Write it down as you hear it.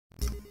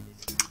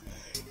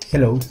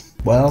Hello,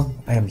 well,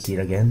 I am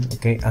here again.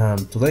 Okay,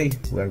 today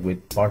we are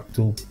with part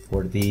 2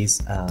 for this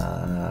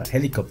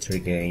helicopter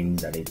game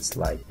that it's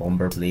like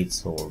Bomber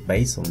Blitz, or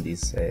based on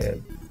this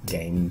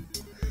game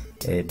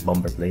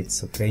Bomber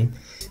Blitz. Okay,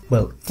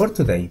 well, for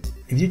today,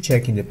 if you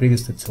check in the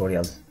previous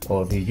tutorial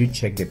or if you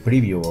check the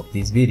preview of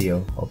this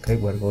video, okay,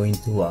 we're going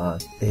to add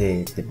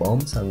the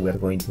bombs, and we're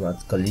going to add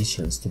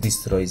collisions to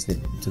destroy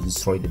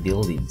the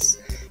buildings.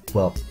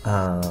 Well,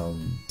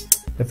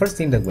 the first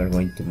thing that we're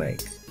going to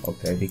make,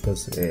 okay,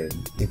 because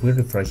if we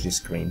refresh the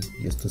screen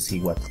just to see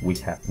what we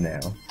have now,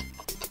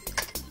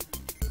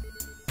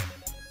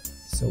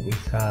 so we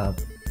have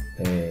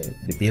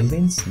the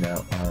buildings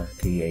now are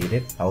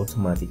created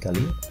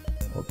automatically,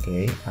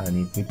 okay,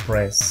 and if we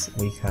press,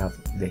 we have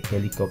the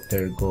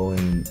helicopter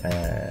going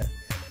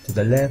to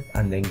the left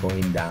and then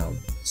going down.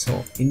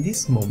 So in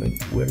this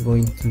moment we're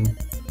going to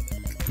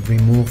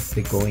remove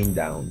the going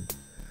down,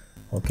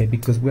 okay,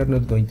 because we are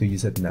not going to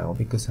use it now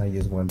because I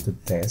just want to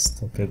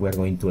test. Okay, we are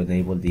going to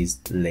enable this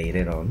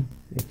later on.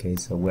 Okay,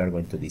 so we are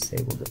going to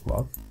disable the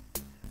block.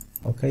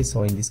 Okay,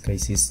 so in this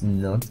case it's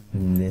not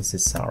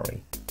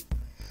necessary.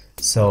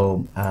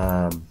 So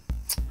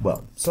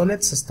well, so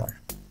let's start,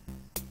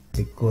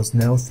 because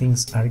now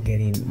things are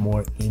getting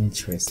more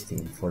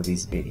interesting for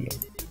this video.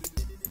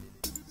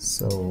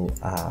 So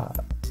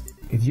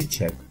if you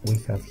check, we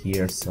have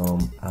here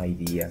some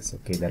ideas,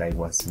 okay, that I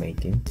was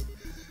making.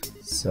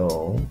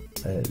 So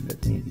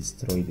let me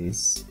destroy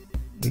this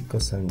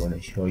because I'm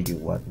gonna show you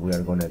what we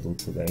are gonna do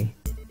today.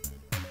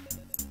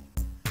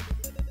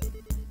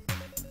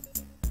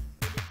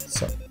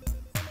 So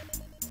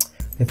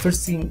the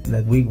first thing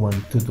that we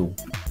want to do,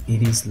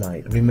 it is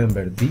like,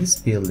 remember these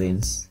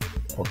buildings,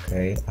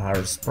 okay,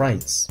 are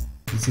sprites.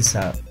 This is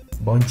a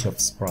bunch of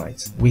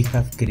sprites. We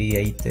have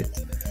created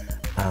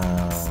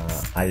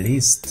a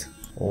list,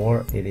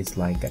 or it is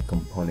like a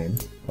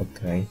component,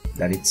 okay,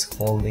 that it's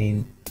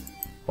holding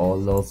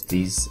all of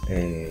these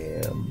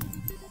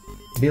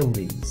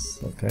buildings.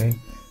 Okay,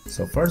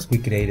 so first we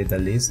created a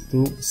list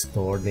to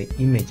store the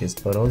images,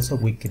 but also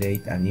we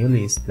create a new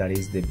list that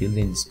is the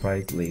building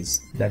sprite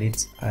list that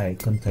it's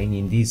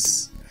containing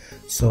this.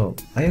 So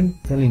I am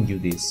telling you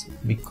this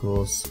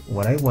because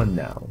what I want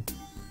now,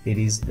 it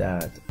is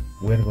that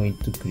we're going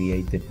to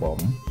create the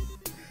bomb,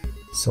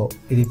 so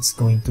it's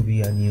going to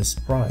be a new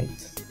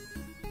sprite.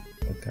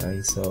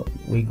 Okay, so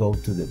we go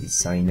to the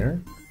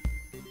designer,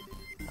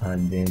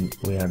 and then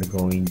we are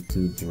going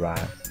to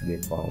drag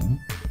the bomb,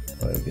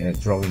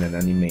 drawing an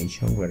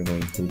animation. We're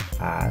going to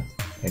add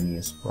a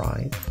new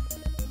sprite,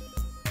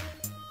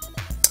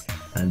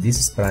 and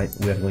this sprite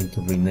we are going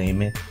to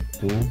rename it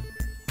to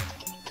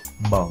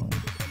bomb.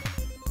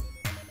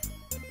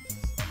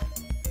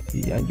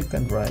 Yeah, you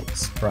can write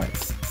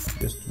sprite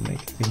just to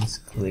make things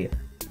clear.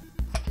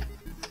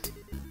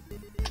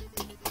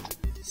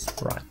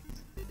 Sprite.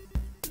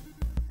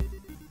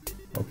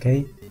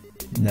 Okay,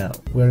 now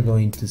we're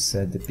going to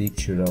set the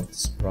picture of the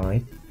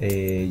sprite.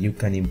 You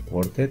can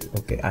import it.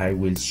 Okay, I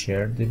will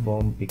share the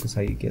bomb because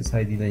I guess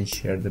I didn't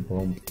share the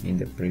bomb in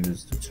the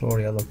previous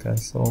tutorial. Okay,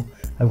 so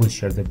I will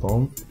share the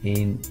bomb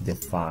in the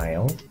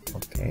file,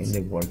 okay, in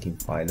the working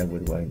file that we're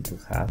going to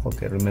have.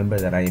 Okay, remember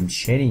that I am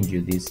sharing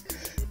you this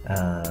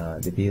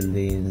the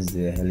buildings,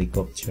 the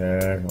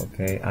helicopter,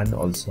 okay, and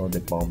also the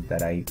bomb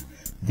that I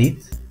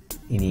did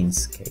in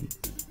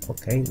Inkscape.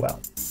 Okay, well,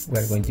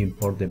 we're going to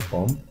import the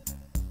bomb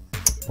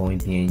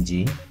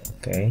 .png.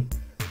 okay,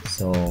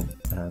 so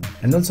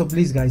and also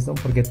please guys, don't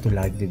forget to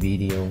like the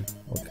video,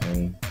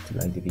 okay, to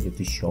like the video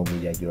to show me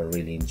that you are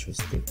really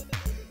interested.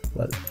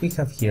 Well, we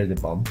have here the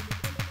bomb.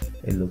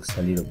 It looks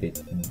a little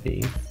bit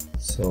big,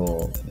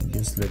 so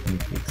just let me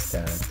fix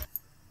that.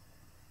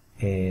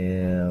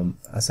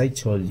 As I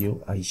told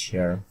you, I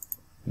share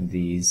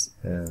these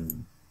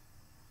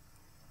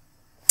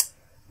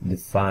the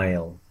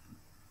files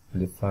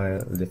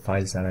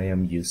that I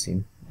am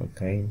using.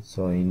 Okay,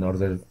 so in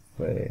order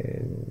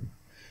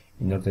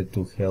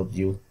to help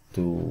you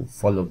to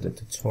follow the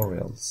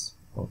tutorials.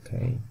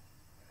 Okay,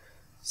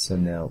 so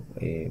now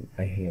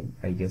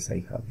I guess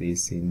I have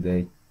this in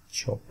the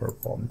chopper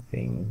bomb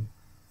thing.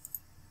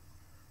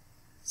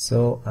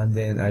 So, and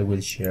then I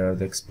will share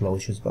the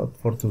explosions, but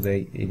for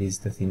today it is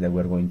the thing that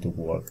we're going to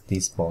work,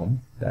 this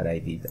bomb that I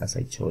did, as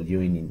I told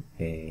you, in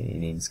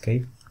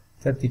Inkscape,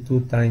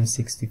 32 times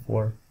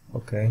 64.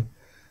 Okay,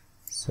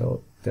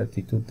 so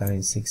 32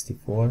 times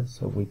 64,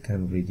 so we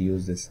can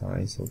reduce the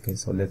size. Okay,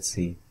 so let's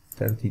see,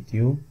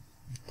 32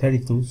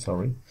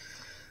 sorry,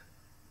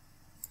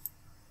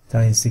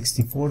 times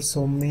 64,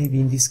 so maybe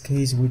in this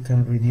case we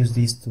can reduce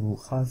this to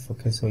half.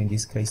 Okay, so in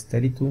this case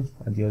 32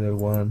 and the other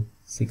one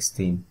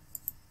 16,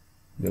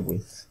 the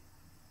width.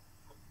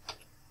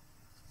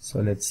 So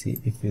let's see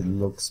if it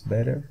looks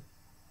better.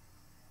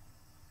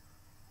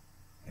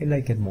 I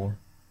like it more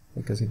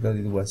because I thought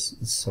it was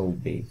so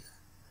big.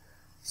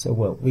 So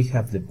well, we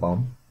have the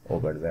bomb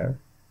over there,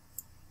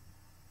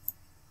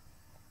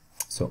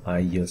 so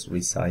I just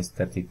resize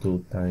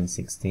 32 times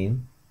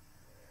 16,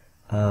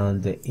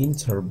 and the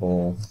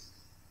interval,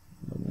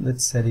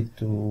 let's set it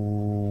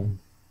to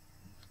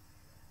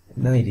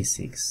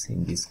 96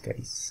 in this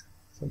case.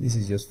 So this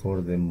is just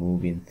for the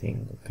moving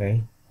thing,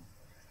 okay?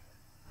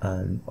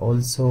 And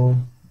also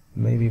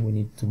maybe we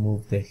need to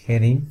move the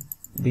heading,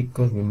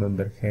 because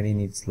remember heading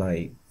it's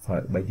like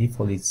by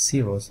default it's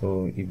 0,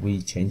 so if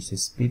we change the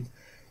speed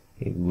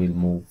it will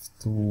move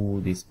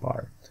to this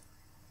part.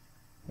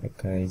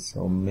 Okay,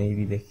 so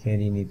maybe the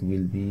heading it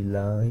will be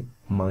like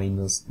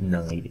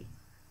 -90,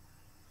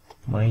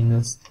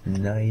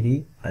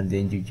 and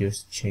then you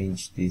just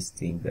change this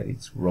thing that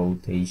it's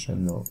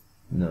rotation or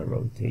no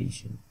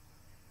rotation.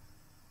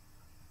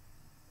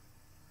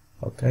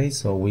 Okay,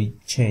 so we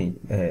change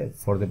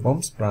for the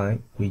bomb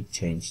sprite, we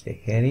change the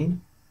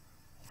heading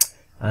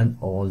and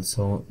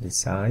also the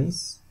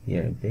size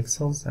here in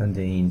pixels and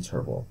the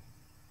interval.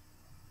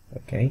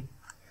 Okay,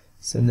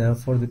 so now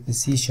for the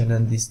position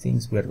and these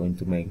things we are going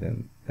to make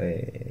them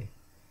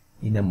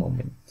in a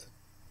moment.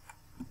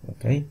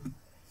 Okay,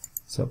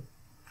 so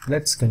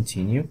let's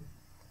continue.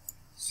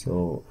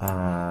 So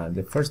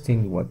the first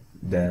thing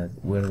that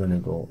we're gonna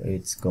go,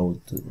 it's go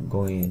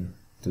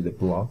into the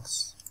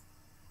blocks,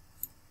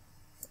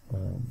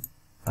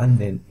 and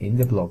then in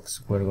the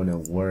blocks we're gonna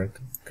work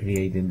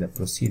creating the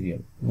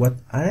procedure. What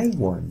I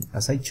want,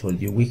 as I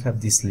told you, we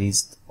have this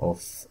list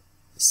of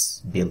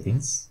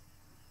buildings,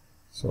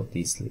 so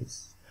this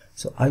list.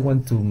 So I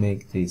want to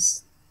make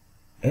this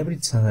every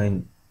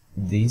time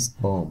this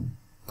bomb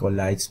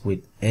collides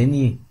with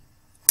any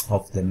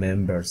of the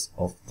members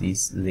of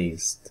this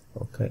list,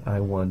 okay, I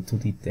want to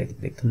detect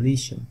the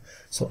collision.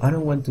 So I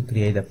don't want to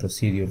create a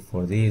procedure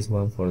for this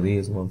one, for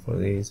this one, for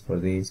this, for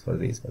this, for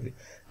this, for this.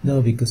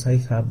 No, because I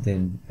have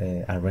them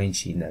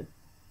arranged in a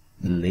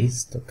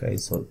list, okay,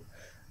 so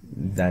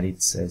that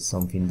it's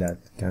something that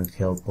can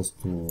help us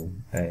to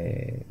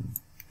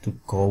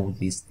code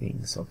these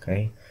things,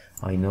 okay.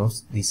 I know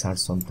these are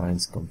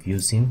sometimes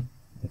confusing,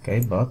 okay,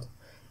 but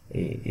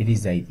it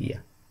is the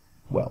idea.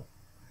 Well,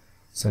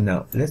 so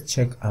now let's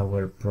check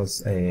our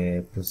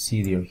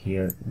procedure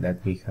here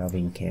that we have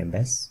in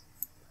Canvas.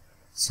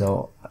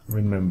 So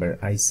remember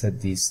I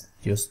set this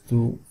just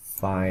to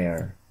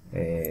fire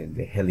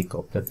the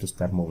helicopter, to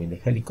start moving the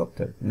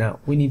helicopter. Now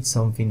we need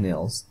something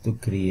else to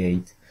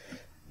create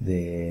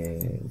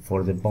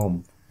for the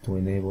bomb, to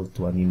enable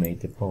to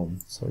animate the bomb.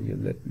 So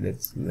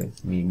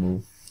let me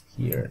move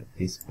here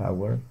this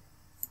power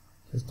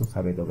just to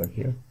have it over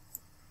here,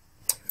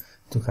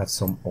 to have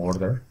some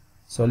order.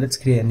 So let's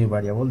create a new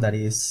variable that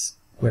is,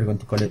 we're going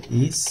to call it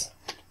is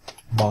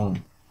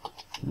bomb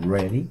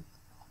ready.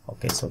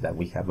 Okay, so that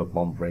we have a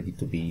bomb ready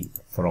to be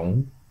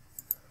thrown.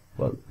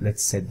 Well,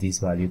 let's set this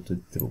value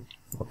to true.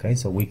 Okay,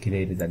 so we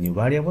created a new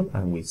variable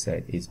and we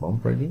said is bomb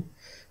ready,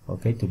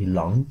 okay, to be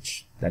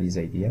launched. That is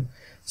the idea.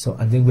 So,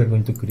 and then we're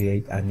going to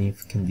create an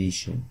if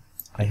condition.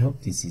 I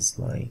hope this is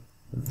like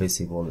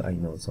visible, I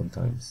know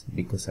sometimes,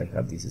 because I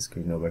have this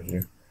screen over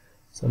here.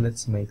 So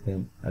let's make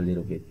them a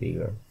little bit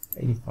bigger,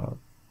 85.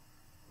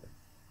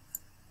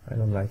 I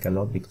don't like a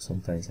lot because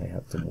sometimes I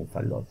have to move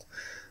a lot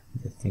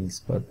the things,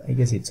 but I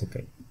guess it's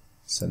okay.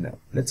 So now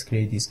let's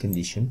create this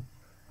condition,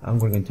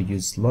 and we're going to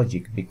use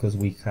logic because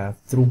we have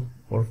true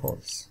or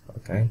false.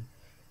 Okay,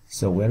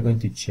 so we're going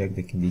to check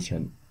the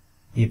condition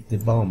if the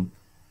bomb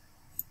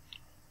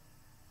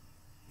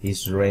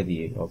is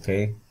ready.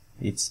 Okay,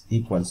 it's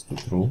equals to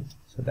true,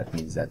 so that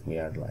means that we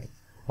are like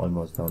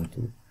almost done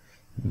to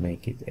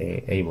make it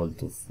able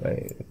to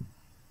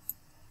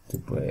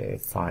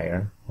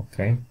fire.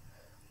 Okay,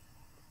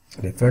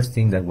 the first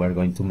thing that we're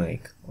going to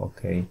make,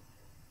 okay,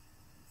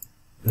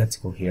 let's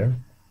go here,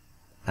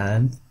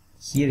 and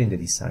here in the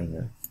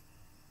designer,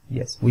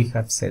 yes, we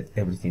have set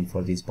everything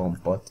for this bomb,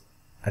 but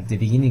at the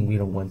beginning we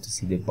don't want to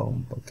see the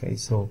bomb. Okay,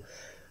 so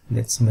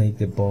let's make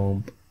the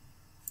bomb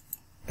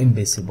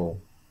invisible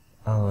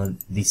and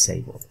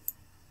disabled.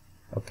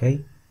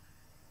 Okay,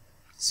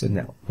 so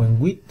now when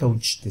we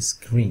touch the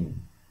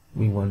screen,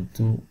 we want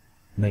to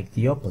make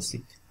the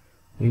opposite.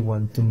 We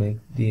want to make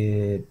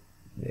the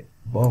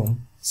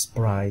bomb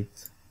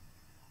sprite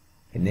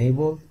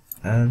enabled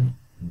and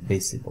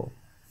visible.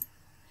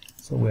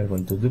 So we are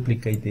going to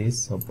duplicate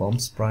this, so bomb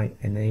sprite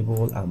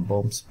enable and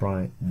bomb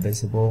sprite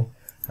visible,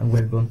 and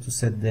we're going to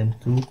set them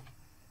to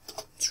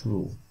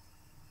true.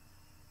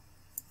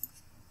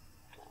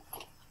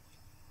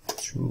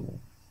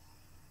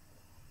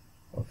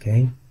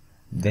 Okay,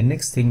 the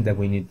next thing that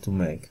we need to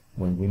make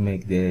when we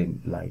make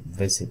them like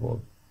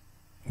visible,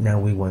 now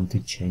we want to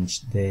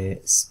change the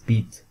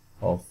speed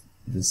of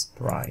the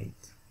sprite.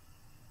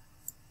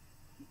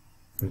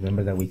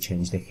 Remember that we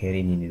changed the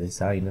heading in the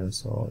designer,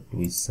 so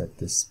we set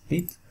the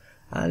speed,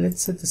 and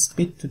let's set the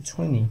speed to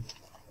 20.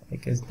 I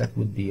guess that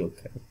would be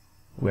okay.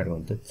 We are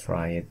going to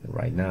try it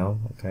right now.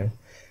 Okay,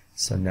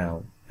 so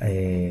now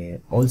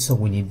also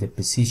we need the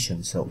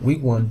position, so we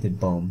want the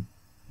bomb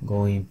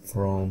going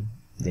from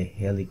the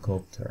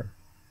helicopter.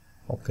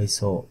 Okay,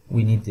 so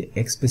we need the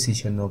X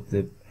position of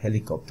the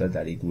helicopter,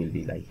 that it will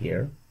be like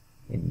here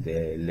in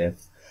the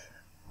left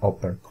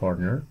upper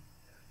corner.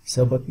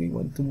 So but we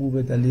want to move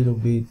it a little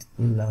bit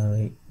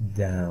like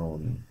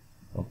down.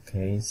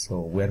 Okay, so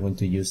we are going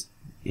to use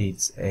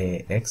its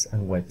X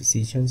and Y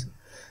positions,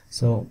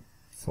 So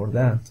for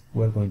that,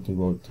 we're going to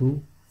go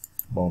to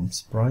bomb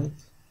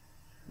sprite,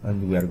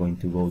 and we are going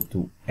to go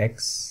to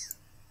X,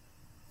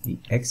 the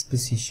X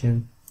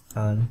position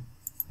and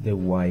the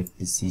Y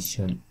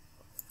position,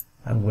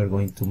 and we're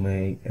going to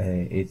make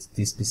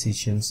these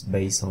positions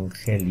based on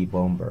Heli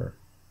Bomber.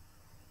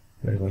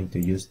 We're going to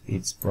use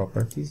its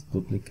properties,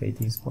 duplicate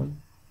this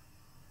one.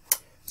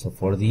 So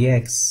for the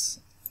X,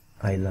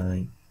 I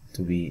like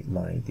to be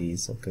like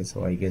this, okay,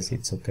 so I guess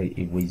it's okay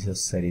if we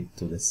just set it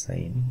to the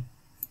same.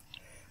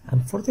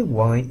 And for the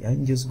Y,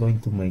 I'm just going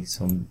to make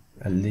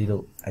a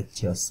little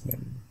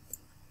adjustment.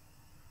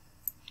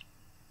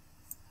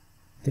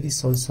 There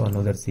is also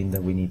another thing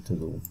that we need to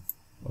do.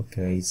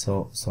 Okay,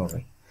 so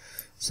sorry.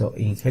 So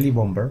in Heli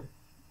Bomber,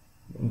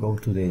 go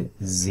to the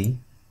Z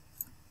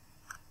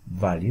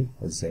value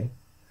or Z,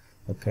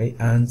 okay,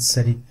 and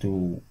set it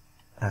to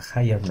a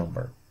higher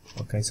number.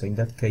 Okay, so in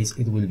that case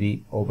it will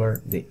be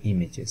over the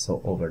images,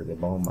 so over the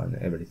bomb and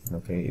everything.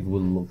 Okay, it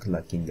will look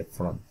like in the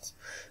front.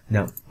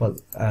 Now, well,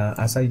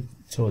 as I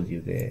told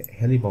you, the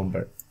Heli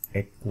Bomber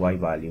Y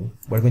value,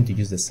 we're going to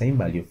use the same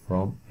value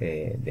from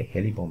the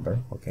Heli Bomber.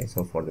 Okay,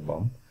 so for the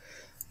bomb,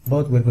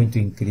 but we're going to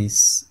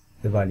increase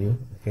the value.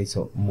 Okay,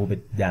 so move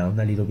it down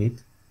a little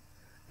bit.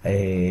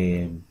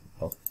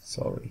 Oh,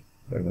 sorry,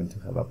 we're going to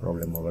have a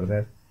problem over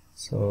there.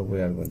 So we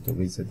are going to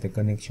reset the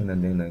connection,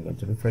 and then I'm going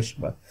to refresh.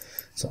 But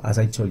so as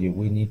I told you,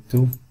 we need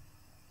to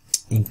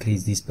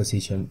increase this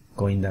position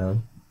going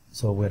down.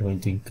 So we're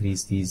going to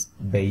increase this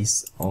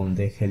based on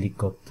the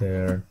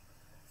helicopter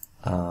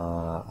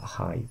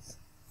height.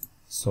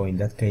 So in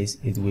that case,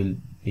 it will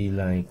be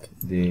like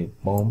the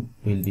bomb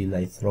will be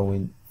like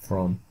throwing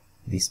from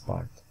this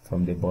part,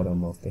 from the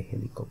bottom of the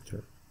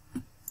helicopter.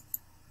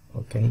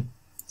 Okay,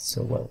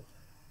 so well,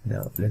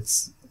 now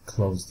let's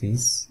close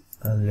this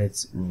and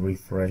let's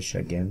refresh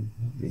again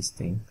this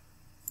thing.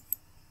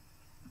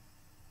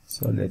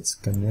 So let's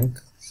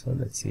connect. So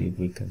let's see if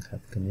we can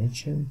have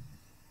connection.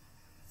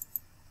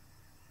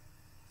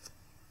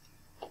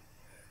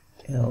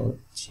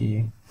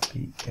 LGPS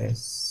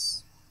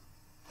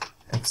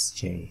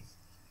XJ.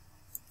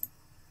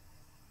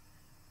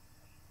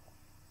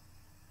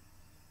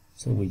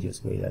 So we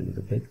just wait a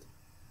little bit,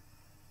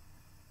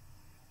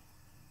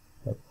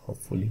 but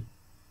hopefully.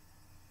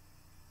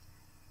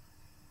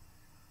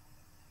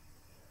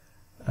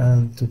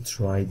 And to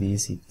try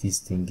this, if this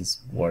thing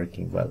is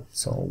working well.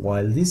 So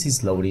while this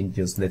is loading,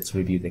 just let's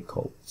review the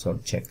code. So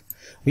check.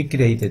 We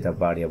created a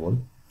variable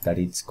that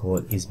it's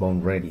called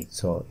isBombReady.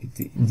 So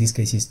in this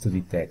case is to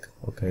detect,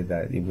 okay,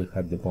 that it will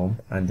have the bomb.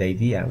 And the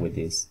idea with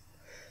this,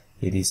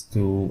 it is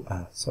to,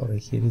 sorry,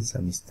 here is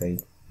a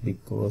mistake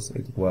because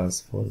it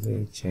was for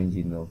the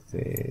changing of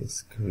the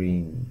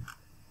screen.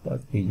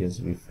 But we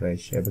just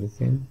refresh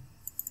everything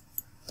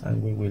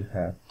and we will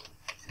have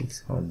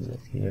 600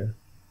 here.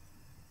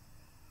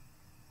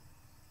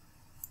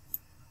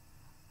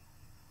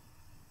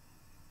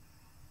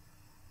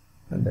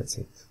 And that's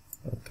it.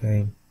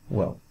 Okay,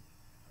 well,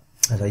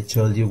 as I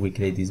told you, we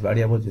create this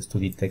variable just to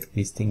detect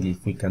this thing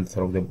if we can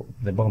throw the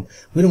bomb.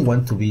 We don't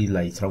want to be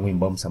like throwing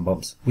bombs and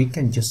bombs. We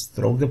can just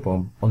throw the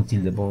bomb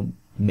until the bomb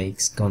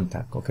makes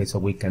contact. Okay, so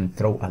we can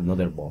throw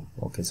another bomb.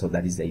 Okay, so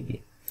that is the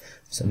idea.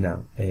 So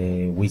now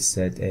we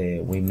set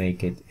we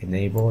make it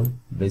enable,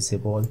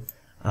 visible,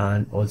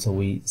 and also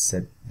we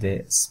set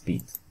the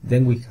speed.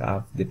 Then we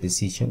have the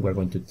position. We're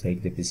going to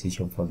take the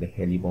position from the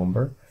Heli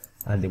Bomber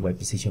and the Y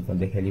position from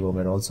the Heli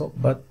Bomber also,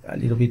 but a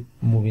little bit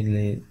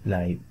moving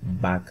like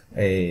back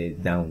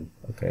down.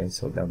 Okay,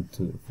 so down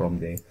to from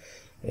the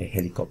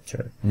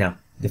helicopter. Now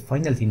the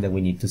final thing that we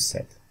need to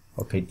set,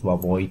 okay, to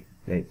avoid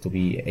to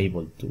be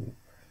able to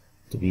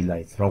be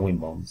like throwing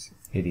bombs,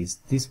 it is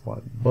this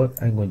one, but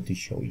I'm going to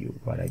show you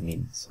what I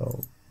mean.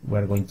 So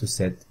we're going to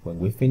set, when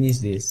we finish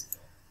this,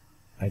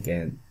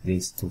 again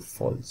this to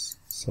false,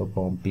 so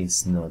bomb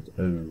is not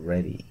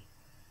ready.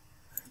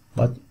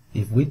 But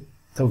if we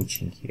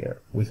touching here,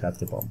 we have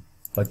the bomb.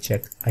 But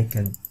check, I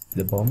can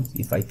the bomb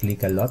if I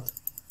click a lot,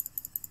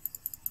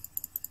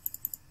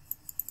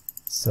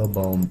 so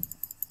bomb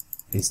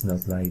is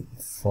not like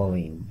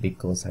falling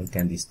because I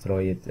can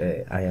destroy it.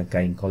 I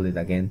can call it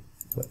again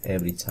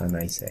every time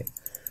I say.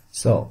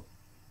 So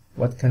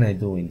what can I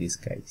do in this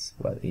case?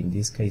 Well, in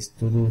this case,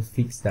 to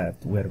fix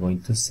that, we are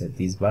going to set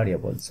this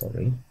variable,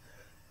 sorry,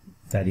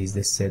 that is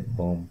the set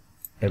bomb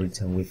every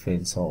time we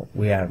finish, so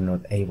we are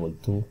not able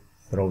to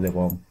throw the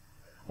bomb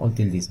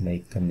until this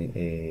make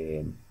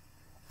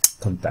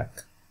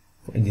contact,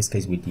 in this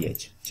case with the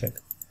edge. Check.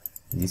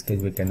 In this case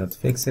we cannot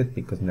fix it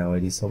because now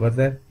it is over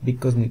there,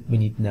 because we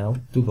need now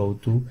to go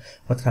to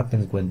what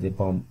happens when the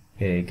bomb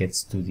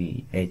gets to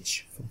the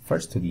edge,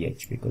 first to the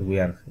edge, because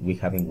we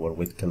having work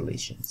with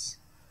collisions.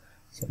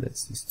 So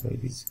let's destroy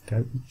this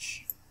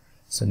garbage.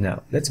 So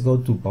now let's go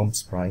to bomb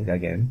sprite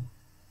again,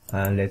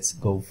 and let's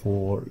look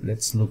for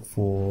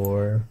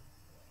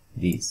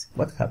this.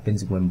 What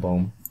happens when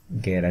bomb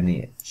get an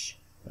edge?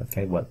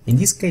 Okay, well, in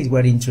this case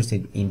we're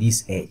interested in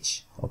this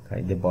edge,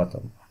 okay, the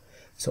bottom.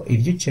 So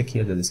if you check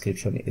here the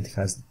description, it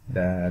has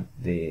that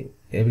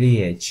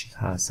every edge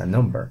has a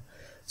number.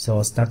 So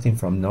starting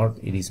from north,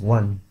 it is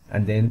 1,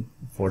 and then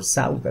for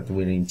south that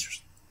we're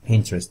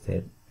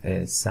interested,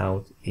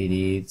 south, it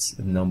is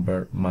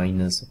number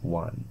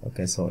 -1.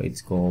 Okay, so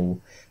it's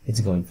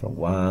going from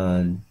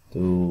 1,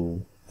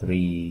 2,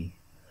 3,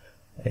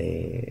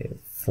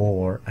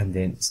 4, and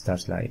then it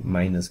starts like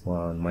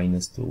 -1,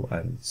 -2,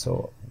 and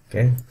so.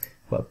 Okay,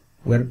 but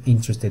we're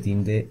interested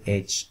in the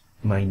edge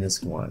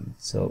 -1,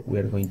 so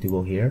we're going to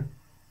go here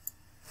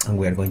and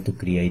we're going to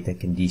create a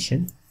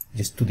condition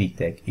just to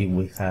detect if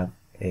we have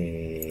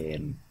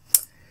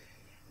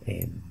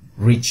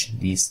reached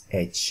this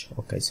edge.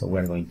 Okay, so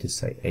we're going to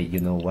say, hey, you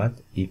know what,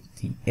 if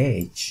the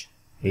edge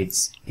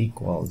it's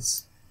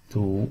equals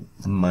to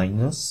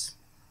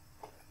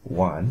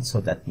 -1,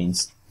 so that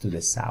means to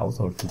the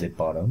south or to the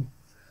bottom.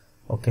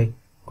 Okay,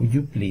 could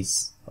you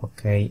please,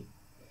 okay,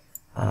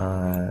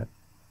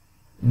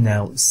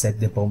 now set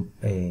the bomb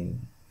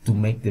to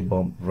make the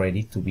bomb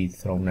ready to be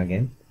thrown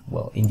again?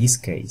 Well, in this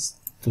case,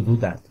 to do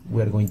that,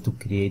 we're going to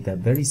create a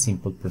very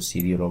simple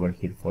procedure over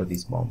here for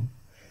this bomb,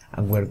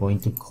 and we're going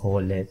to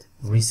call it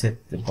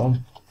reset the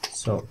bomb.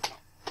 So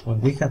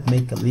when we have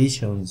made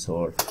collisions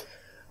or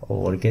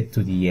get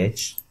to the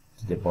edge,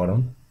 to the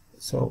bottom,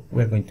 so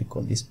we're going to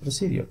call this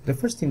procedure. The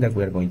first thing that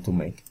we're going to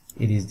make,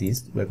 it is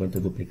this. We're going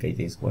to duplicate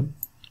this one,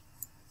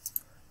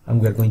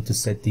 and we're going to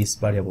set this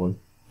variable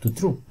to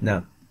true.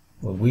 Now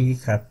when we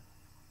have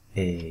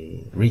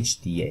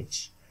reached the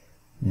edge,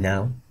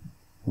 now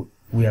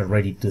we are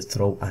ready to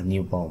throw a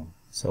new bomb,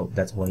 so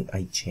that's why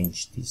I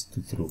changed this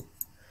to true.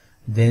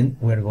 Then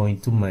we're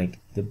going to make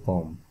the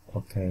bomb,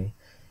 okay,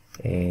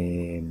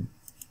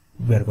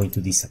 we are going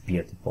to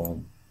disappear the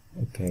bomb.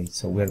 Okay,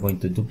 so we're going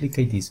to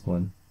duplicate this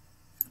one,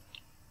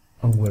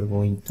 and we're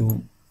going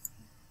to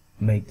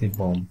make the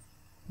bomb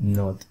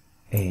not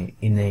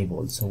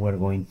enabled, so we're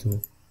going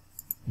to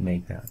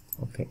make that,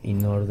 okay,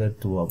 in order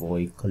to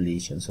avoid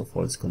collisions or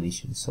false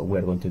collisions. So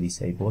we're going to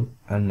disable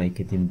and make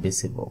it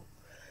invisible.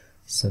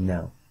 So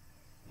now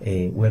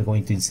we're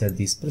going to insert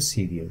this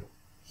procedure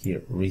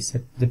here,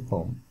 reset the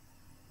bomb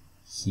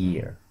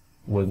here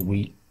when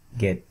we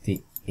get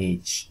the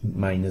edge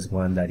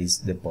 -1, that is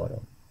the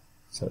bottom.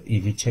 So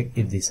if you check,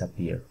 it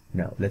disappeared.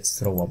 Now let's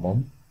throw a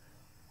bomb.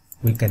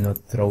 We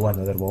cannot throw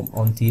another bomb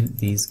until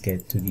this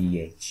get to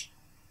the edge.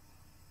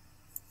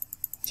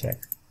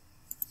 Check.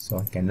 So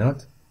I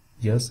cannot,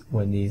 just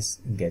when this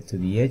get to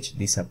the edge,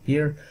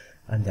 disappear,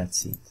 and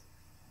that's it.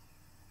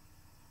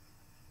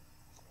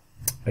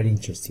 Very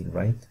interesting,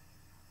 right?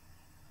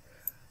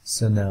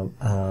 So now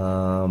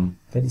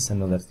there is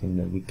another thing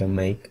that we can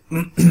make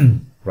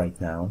right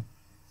now.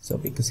 So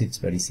because it's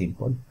very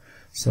simple,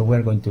 so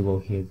we're going to go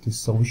here to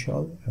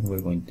social, and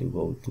we're going to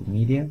go to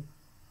media,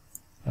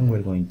 and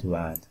we're going to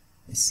add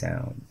a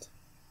sound.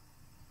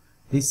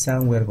 This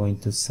sound we're going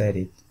to set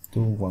it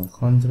to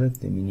 100,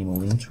 the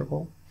minimal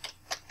interval,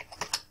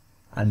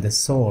 and the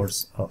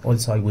source.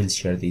 Also I will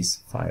share this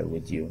file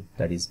with you,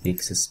 that is big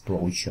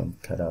explosion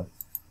cutoff.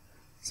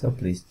 So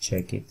please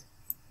check it.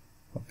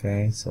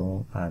 Okay,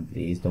 so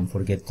please don't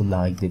forget to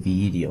like the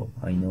video.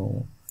 I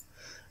know,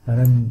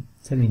 and I'm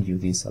telling you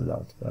this a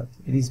lot, but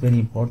it is very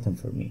important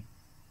for me.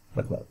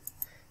 But well,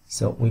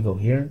 so we go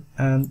here,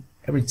 and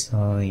every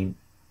time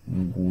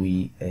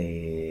we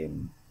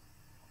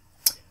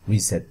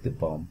reset the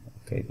bomb,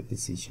 okay, the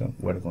decision,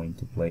 we're going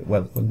to play,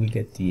 well, when we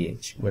get the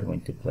edge, we're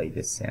going to play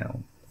the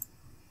sound.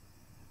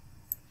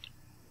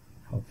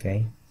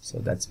 Okay, so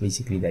that's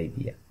basically the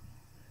idea.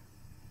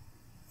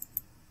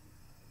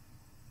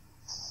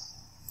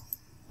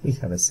 We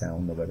have a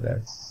sound over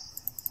there.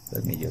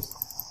 Let me just.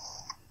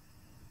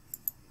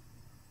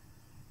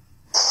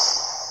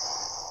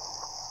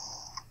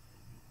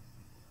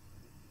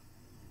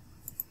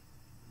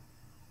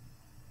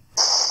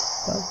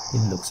 Well,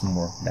 it looks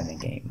more than a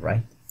game,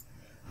 right?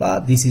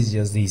 But this is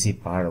just the easy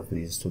part of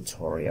this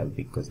tutorial,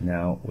 because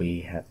now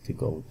we have to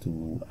go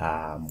to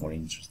more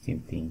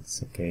interesting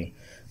things. Okay,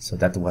 so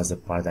that was the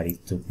part that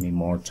it took me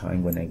more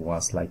time when I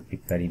was like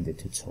preparing the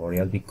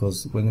tutorial,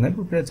 because when I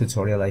prepare a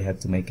tutorial I have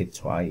to make it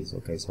twice.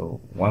 Okay, so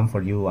one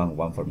for you and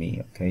one for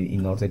me, okay,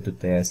 in order to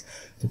test,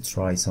 to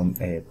try some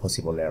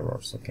possible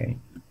errors. Okay,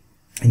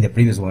 in the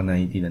previous one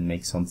I didn't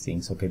make some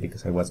things, okay,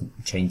 because I was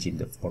changing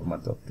the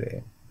format of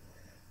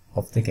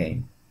the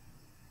game,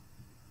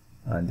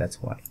 and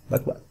that's why.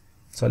 But well,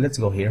 so let's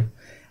go here,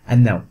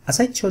 and now, as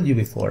I told you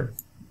before,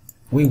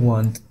 we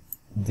want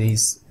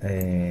this,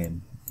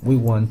 we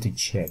want to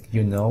check,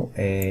 you know,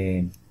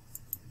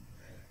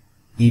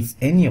 if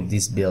any of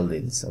these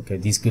buildings, okay,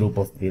 this group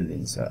of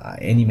buildings,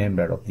 any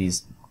member of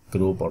this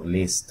group or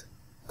list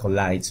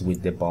collides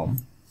with the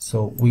bomb.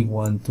 So we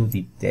want to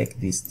detect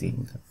this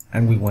thing,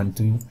 and we want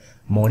to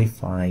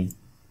modify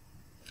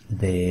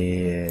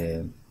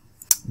the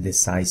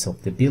size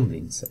of the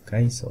buildings.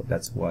 Okay, so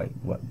that's what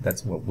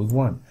we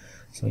want.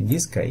 So in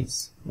this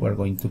case, we're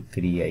going to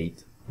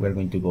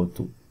go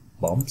to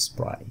bomb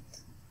sprite,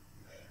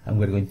 and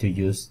we're going to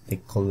use the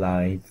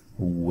collide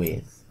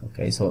with.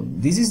 Okay, so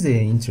this is the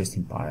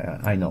interesting part.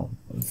 I know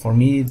for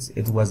me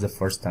it was the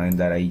first time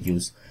that I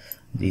use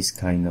this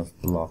kind of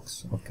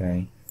blocks.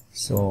 Okay,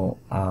 So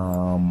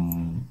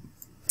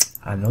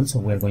and also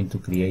we're going to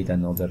create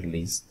another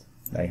list.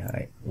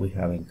 We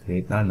haven't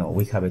created, no,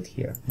 we have it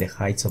here, the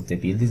heights of the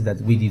buildings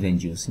that we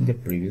didn't use in the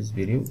previous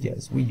video.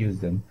 Yes, we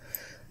used them,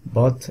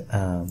 but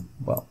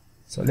well,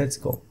 so let's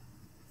go.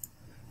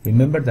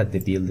 Remember that the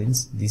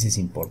buildings, this is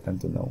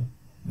important to know,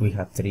 we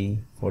have 3,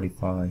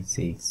 45,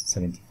 6,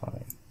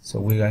 75. So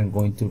we are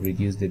going to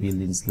reduce the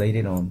buildings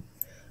later on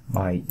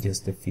by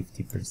just the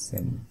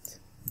 50%.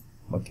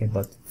 Okay,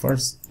 but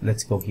first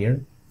let's go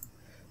here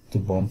to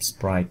bomb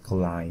sprite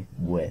collide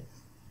with.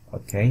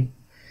 Okay,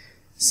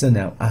 so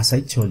now, as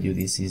I told you,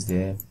 this is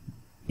the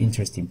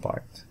interesting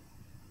part.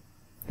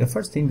 The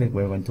first thing that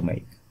we're going to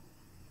make,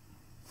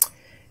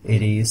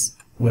 it is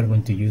we're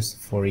going to use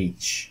for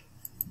each.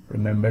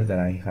 Remember that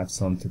I have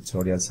some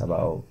tutorials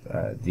about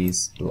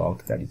this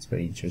block that is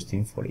very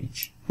interesting, for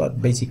each.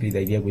 But basically the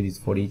idea with this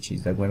for each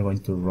is that we're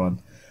going to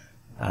run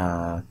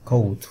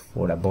code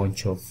for a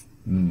bunch of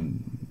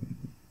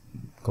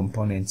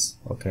components,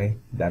 okay,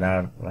 that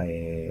are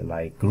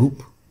like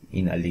group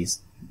in a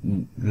list,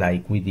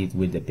 like we did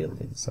with the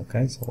buildings.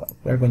 Okay, so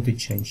we're going to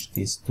change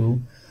this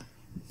to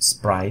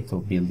sprite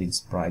or building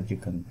sprite. You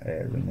can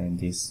rename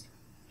this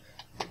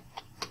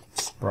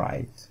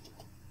sprite.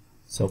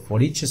 So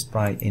for each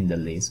sprite in the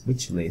list,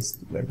 which list,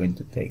 we're going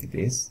to take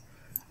this,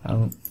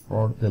 and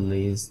for the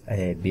list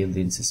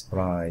buildings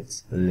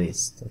sprites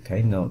list.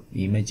 Okay, no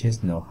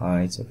images, no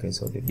heights. Okay,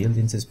 so the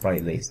buildings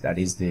sprite list, that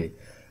is the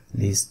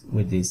list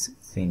with this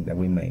thing that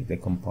we made, the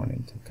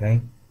component.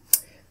 Okay,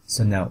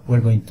 so now we're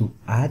going to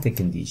add a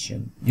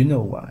condition. You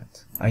know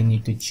what? I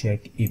need to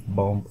check if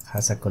bomb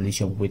has a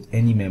collision with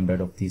any member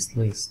of this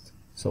list.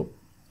 So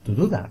to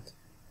do that,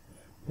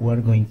 we're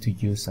going to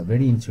use a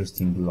very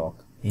interesting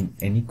block in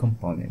any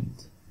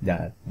component,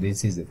 that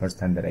this is the first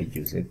time that I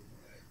use it.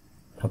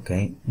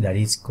 Okay, that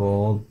is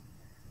called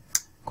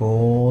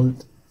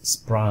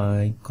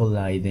sprite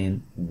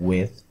colliding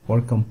with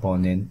or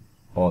component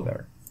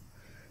other.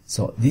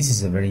 So this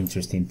is a very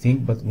interesting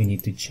thing, but we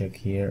need to check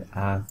here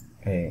and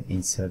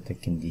insert a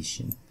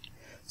condition.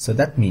 So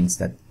that means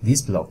that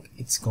this block,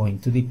 it's going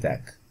to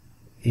detect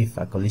if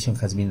a collision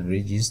has been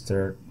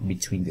registered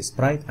between the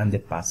sprite and the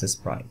pass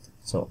sprite.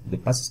 So the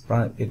pass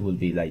sprite, it will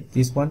be like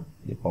this one,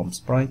 the bomb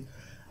sprite,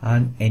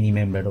 and any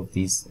member of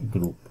this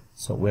group.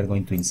 So we're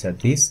going to insert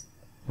this.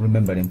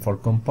 Remembering for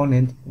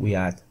component, we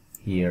add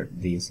here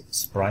this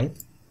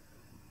sprite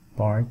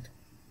part,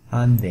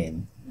 and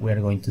then we're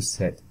going to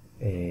set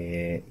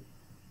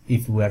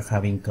if we are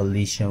having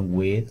collision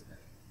with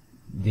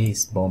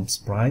this bomb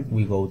sprite,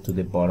 we go to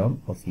the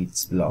bottom of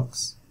its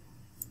blocks,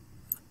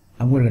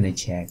 and we're going to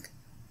check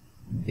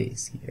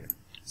this here.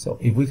 So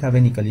if we have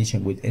any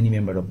collision with any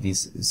member of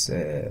this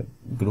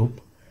group,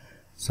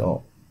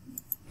 so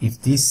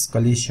if this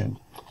collision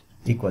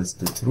equals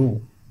to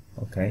true,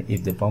 okay,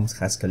 if the bomb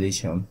has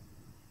collision,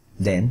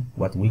 then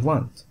what we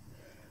want?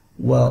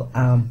 Well,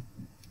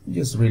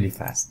 just really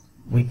fast,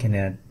 we can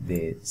add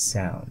the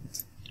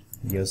sound.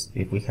 Just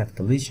if we have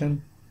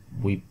collision,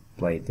 we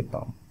play the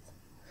bomb.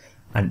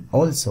 And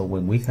also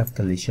when we have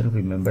collision,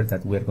 remember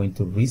that we're going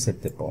to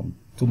reset the bomb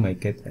to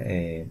make it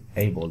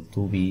able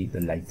to be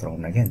the light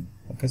thrown again.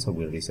 Okay, so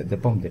we reset the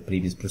bomb, the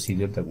previous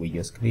procedure that we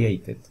just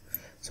created.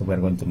 So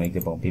we're going to make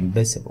the bomb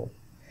invisible.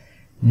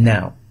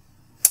 Now,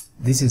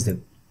 this is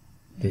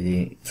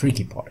the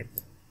tricky part.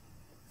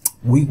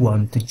 We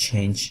want to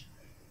change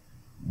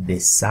the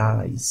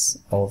size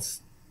of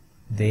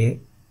the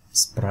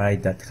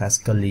sprite that has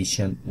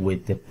collision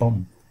with the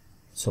bomb.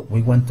 So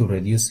we want to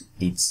reduce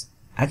its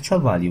actual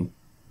value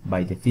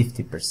by the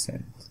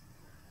 50%.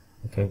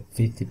 Okay,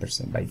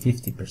 50% by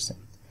 50%.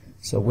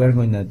 So we're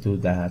going to do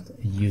that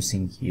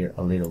using here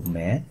a little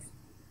math,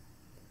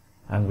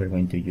 and we're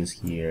going to use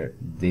here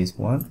this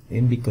one,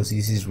 and because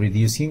this is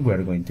reducing,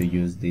 we're going to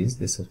use this,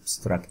 the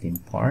subtracting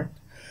part.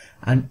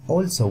 And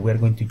also we're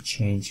going to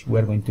change,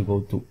 we're going to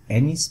go to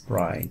any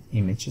sprite,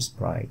 image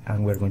sprite,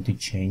 and we're going to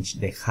change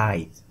the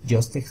height,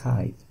 just the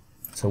height.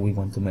 So we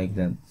want to make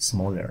them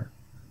smaller.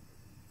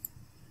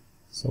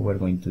 So we're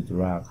going to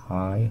drag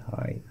high.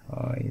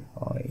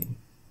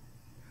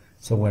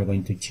 So we're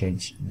going to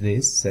change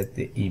this, set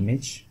the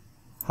image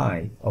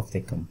height of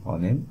the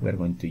component. We're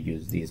going to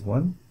use this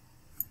one.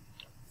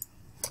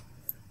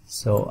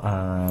 So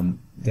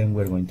then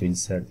we're going to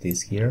insert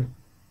this here.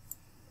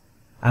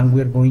 And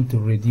we're going to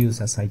reduce,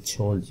 as I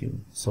told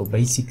you. So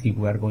basically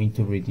we are going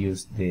to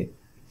reduce the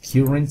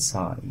current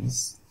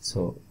size.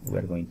 So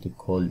we're going to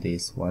call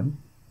this one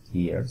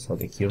here. So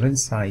the current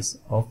size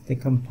of the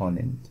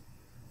component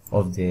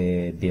of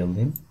the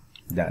building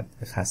that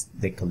has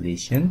the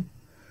collision.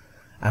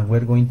 And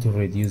we're going to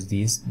reduce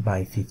this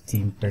by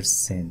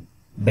 15%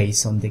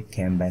 based on the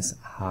canvas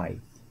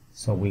height.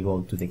 So we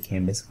go to the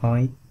canvas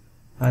height,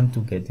 and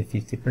to get the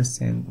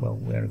 50%, well,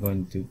 we're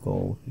going to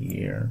go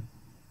here,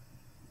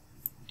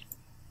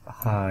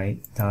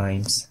 height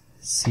times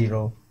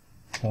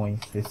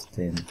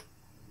 0.15,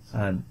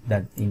 and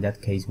that in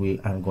that case we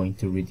are going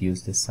to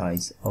reduce the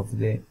size of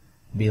the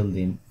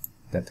building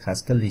that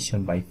has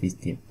collision by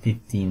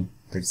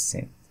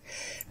 15%.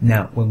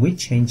 Now when we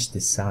change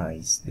the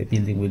size, the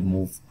building will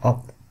move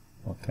up.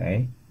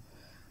 Okay,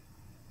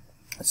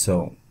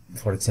 so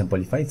for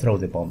example, if I throw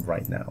the bomb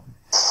right now,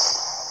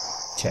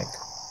 check,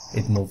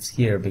 it moves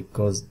here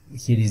because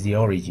here is the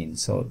origin.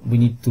 So we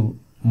need to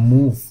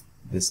move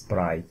the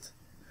sprite,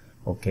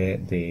 okay,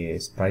 the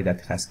sprite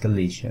that has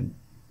collision,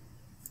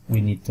 we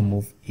need to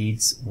move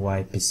its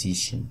Y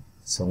position.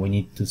 So we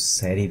need to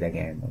set it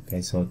again,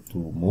 okay, so to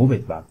move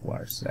it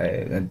backwards,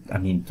 I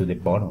mean to the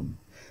bottom.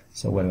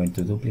 So we're going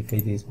to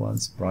duplicate this one,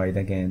 sprite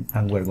again,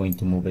 and we're going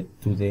to move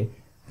it to the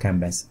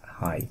canvas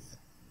height.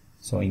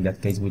 So in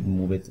that case, we'd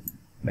move it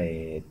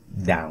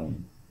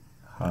down,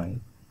 high.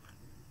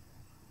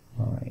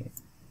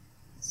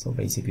 So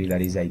basically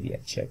that is the idea.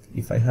 Check.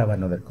 If I have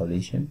another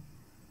collision,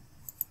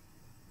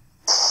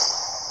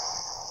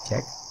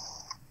 check.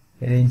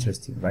 Very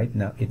interesting, right?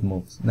 Now it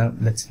moves. Now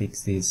let's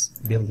fix this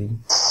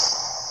building,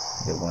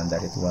 the one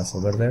that it was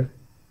over there,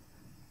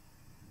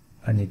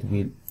 and it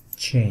will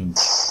change.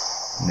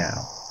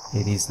 Now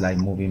it is like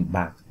moving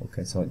back,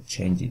 okay, so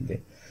changing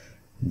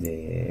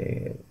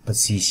the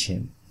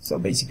position. So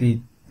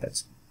basically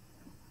that's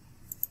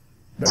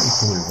very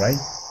cool, right?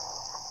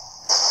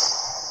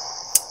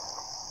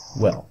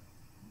 Well,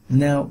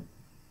 now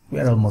we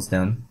are almost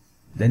done.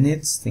 The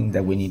next thing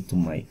that we need to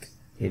make,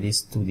 it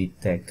is to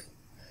detect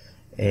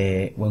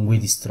when we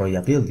destroy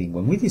a building.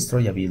 When we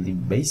destroy a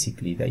building,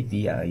 basically the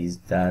idea is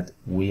that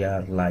we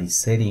are like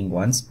setting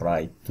one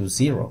sprite to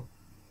 0.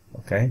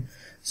 Okay,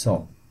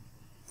 so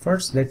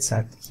first let's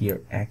add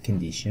here a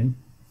condition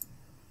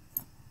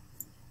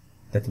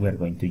that we are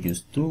going to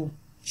use to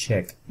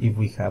check if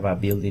we have a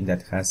building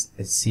that has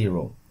a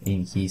 0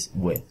 in his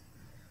width.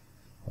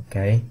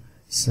 Okay,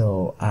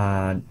 so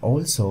and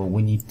also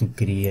we need to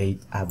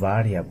create a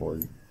variable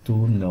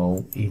to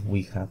know if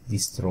we have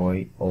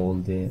destroyed all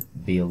the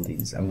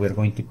buildings, and we're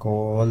going to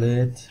call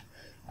it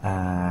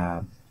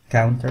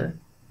counter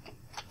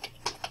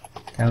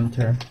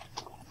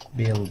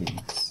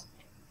buildings.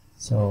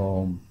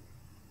 So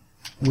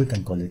we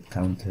can call it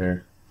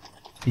counter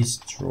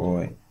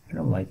destroy. I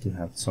don't like to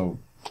have so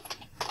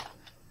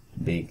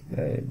big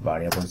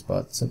variables,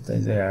 but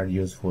sometimes they are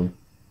useful.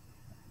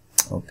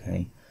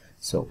 Okay,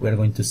 so we're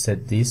going to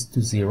set this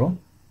to 0,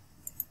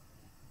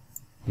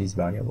 this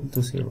variable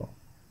to 0,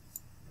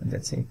 and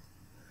that's it.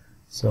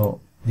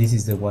 So this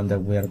is the one that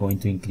we are going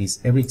to increase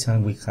every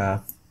time we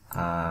have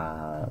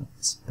a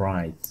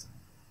sprite,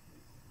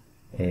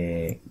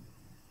 a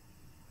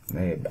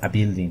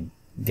building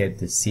get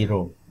the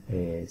 0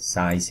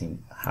 size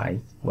in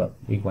height. Well,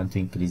 we want to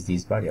increase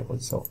this variable,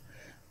 so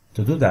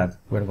to do that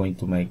we're going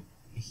to make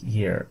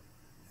here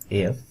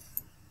if,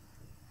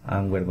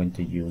 and we're going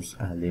to use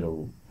a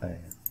little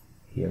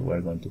here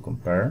we're going to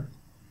compare,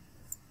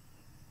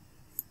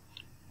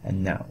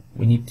 and now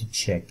we need to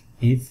check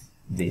if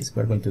this,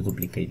 we're going to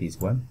duplicate this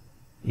one,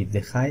 if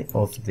the height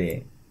of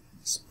the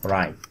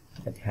sprite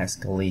that has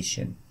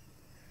collision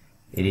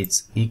it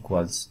is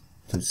equals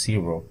to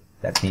 0,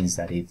 that means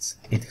that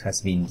it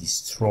has been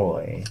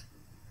destroyed.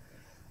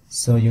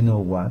 So you know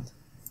what,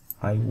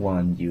 I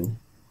want you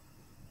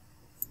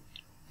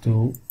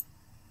to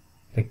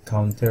the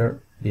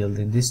counter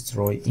building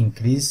destroy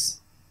increase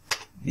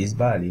this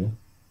value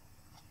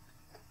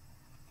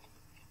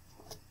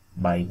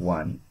by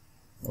 1,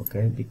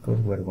 okay, because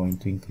we're going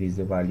to increase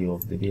the value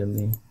of the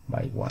building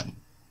by 1.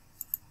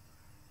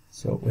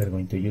 So we're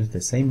going to use the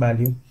same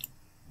value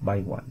by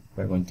 1.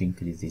 We're going to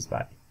increase this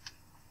value.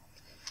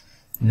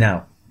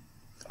 Now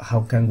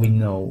how can we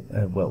know?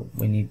 Well,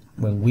 we need,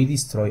 when we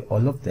destroy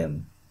all of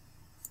them,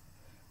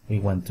 we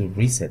want to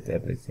reset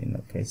everything,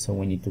 okay, so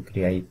we need to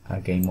create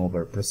a game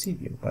over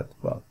procedure. But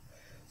well,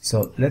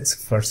 so let's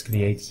first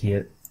create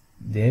here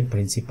the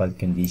principal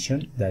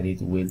condition that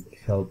it will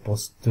help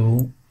us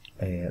to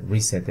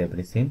reset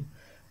everything,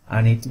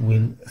 and it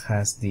will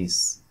has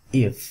this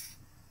if,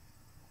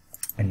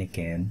 and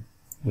again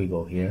we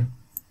go here,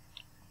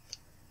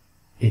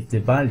 if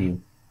the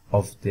value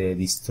of the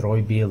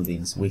destroyed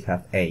buildings, we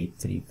have 8,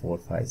 3, 4,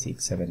 5,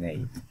 6, 7,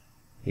 8,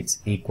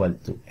 it's equal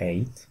to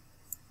 8.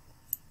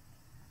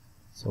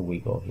 So we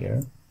go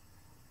here.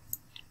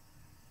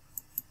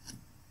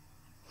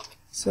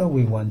 So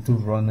we want to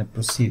run a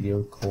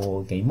procedure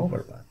called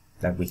gameover, but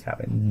that we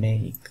haven't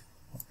made.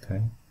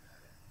 Okay.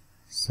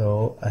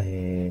 So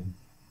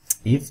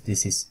if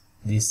this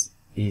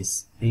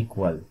is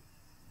equal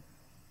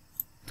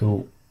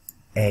to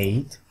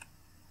 8,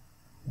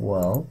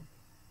 well,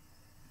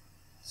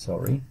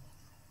 sorry.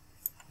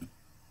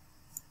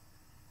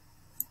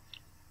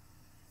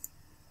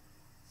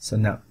 So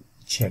now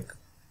check.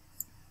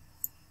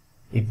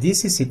 If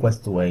this is equal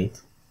to 8,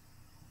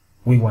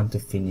 we want to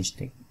finish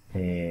the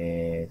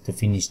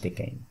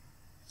game.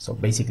 So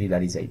basically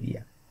that is the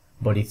idea.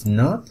 But if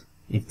not,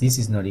 if this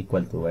is not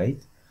equal to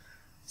 8,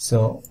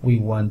 so we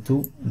want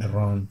to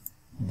run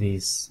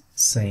these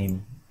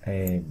same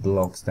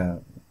blocks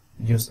that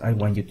just I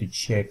want you to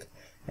check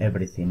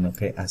everything,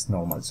 okay, as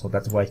normal. So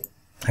that's why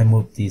I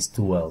moved these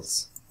two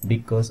else,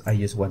 because I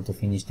just want to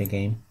finish the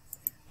game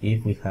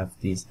if we have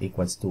this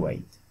equals to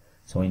 8.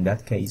 So in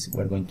that case,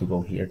 we're going to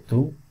go here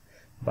to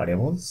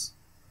variables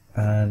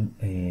and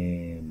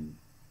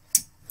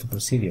to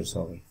procedure,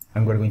 sorry.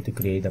 And we're going to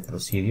create a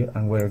procedure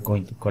and we're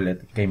going to call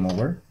it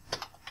gameover.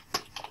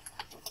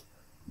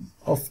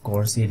 Of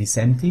course, it is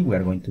empty. We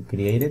are going to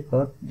create it,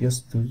 but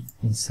just to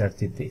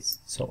insert it this.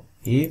 So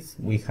if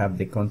we have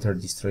the counter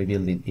destroy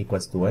building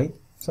equals to 8,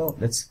 so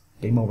let's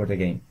game over the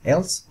game.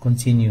 Else,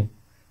 continue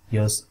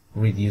just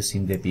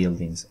reducing the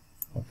buildings.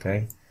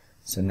 Okay.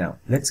 So now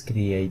let's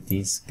create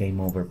this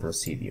game over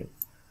procedure.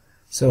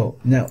 So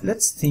now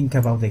let's think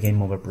about the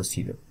game over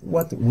procedure.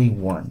 What we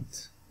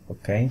want.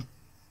 Okay.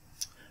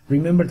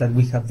 Remember that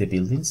we have the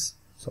buildings.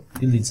 So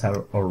buildings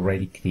are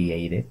already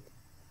created.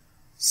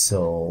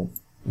 So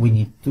we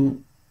need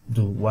to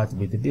do what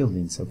with the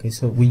buildings? Okay,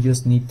 so we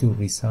just need to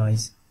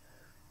resize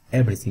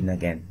everything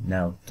again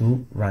now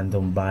to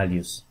random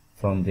values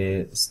from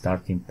the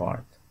starting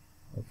part.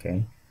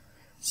 Okay,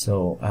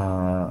 so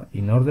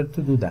in order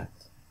to do that,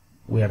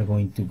 we are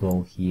going to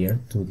go here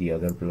to the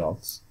other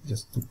blocks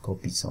just to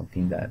copy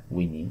something that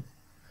we need.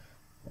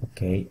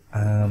 Okay,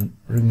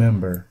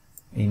 remember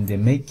in the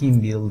making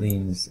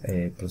buildings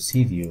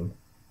procedure,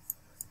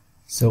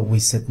 so we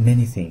set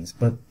many things,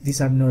 but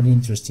these are not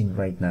interesting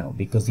right now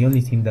because the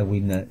only thing that we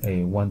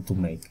want to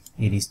make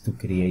it is to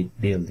create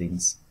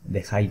buildings,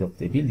 the height of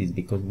the buildings,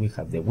 because we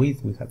have the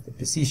width, we have the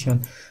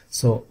position,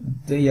 so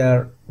they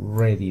are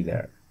ready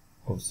there.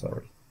 Oh,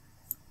 sorry,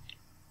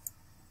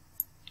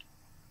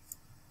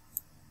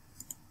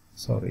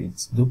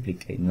 it's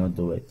duplicate, not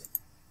do it.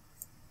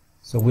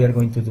 So we are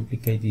going to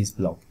duplicate this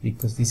block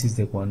because this is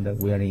the one that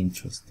we are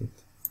interested.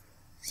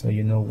 So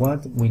you know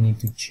what, we need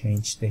to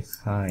change the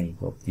height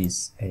of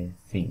this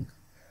thing,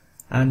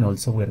 and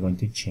also we are going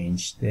to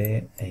change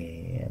the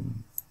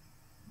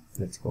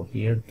let's go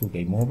here to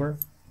game over.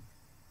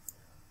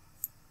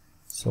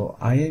 So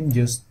I am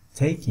just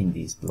taking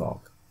this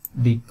block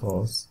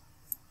because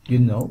you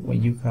know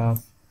when you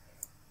have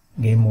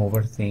game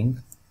over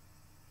thing,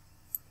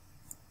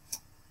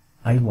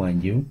 I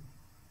want you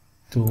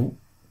to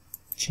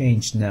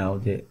change now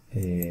the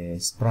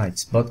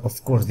sprites, but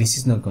of course this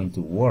is not going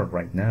to work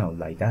right now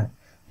like that,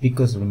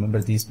 because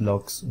remember these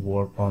blocks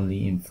work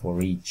only in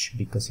for each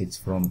because it's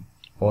from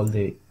all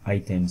the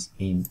items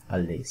in a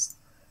list.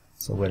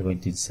 So we're going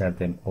to insert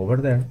them over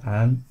there,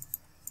 and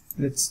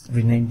let's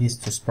rename this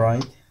to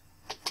sprite,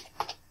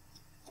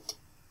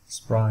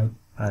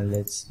 and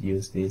let's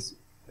use this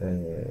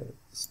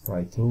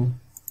sprite 2,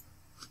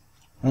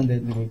 and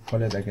then we will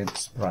call it again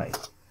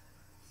sprite.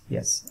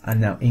 Yes,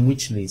 and now in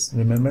which list?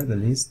 Remember the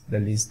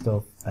list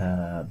of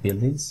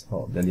buildings,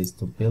 or the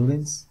list of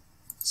buildings,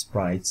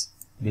 sprites,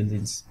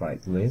 buildings,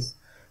 sprite list.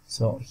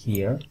 So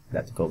here,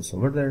 that goes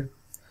over there,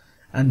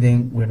 and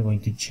then we're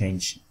going to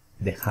change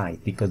the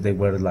height because they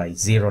were like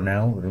 0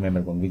 now. Remember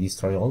when we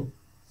destroy all?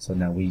 So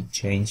now we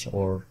change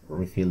or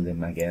refill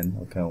them again,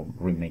 okay, or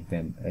remake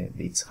them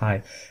its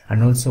height,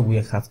 and also we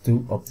have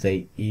to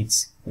update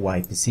its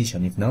Y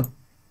position. If not,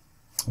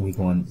 we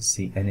won't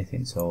see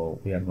anything. So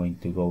we are going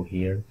to go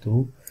here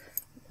to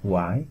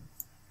Y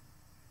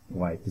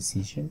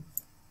position,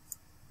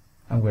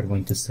 and we're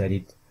going to set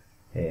it,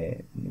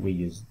 we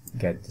use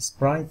get the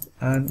sprite,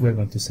 and we're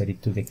going to set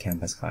it to the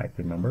canvas height,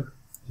 remember,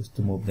 just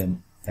to move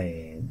them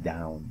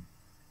down.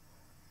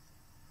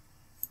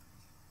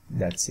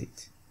 That's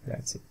it,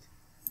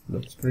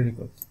 looks pretty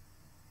good.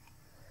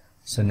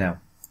 So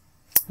now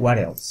what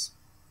else?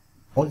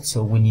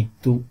 Also we need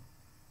to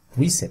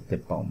reset the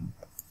pump.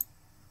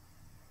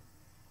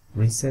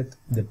 We're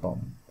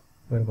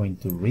going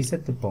to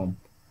reset the pump,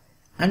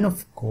 and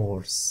of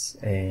course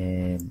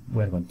we're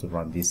going to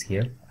run this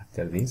here.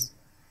 After this,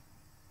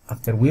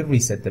 after we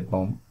reset the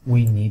pump,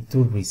 we need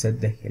to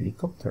reset the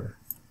helicopter,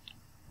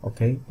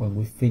 okay, when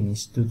we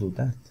finish to do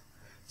that.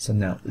 So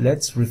now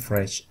let's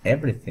refresh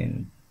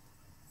everything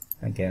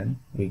again.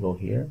 We go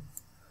here,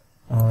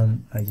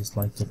 and I just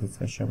like to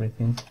refresh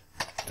everything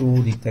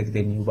to detect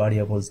the new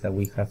variables that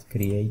we have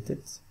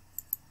created,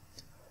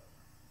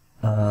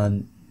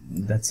 and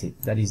that's it.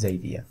 That is the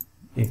idea.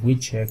 If we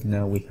check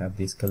now, we have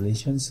this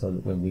collision, so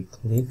when we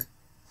click,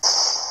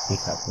 we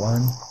have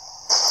one.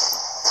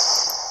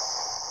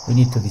 We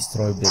need to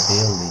destroy the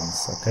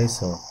buildings, okay,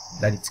 so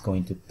that it's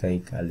going to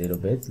take a little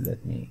bit.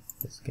 Let me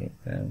escape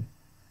them,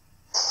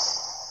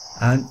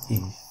 and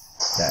if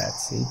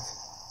that's it,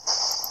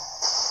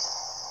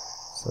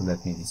 so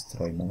let me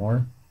destroy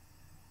more.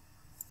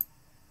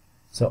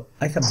 So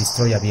I have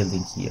destroyed a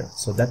building here,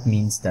 so that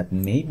means that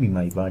maybe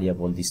my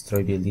variable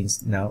destroy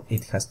buildings now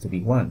it has to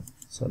be 1.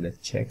 So let's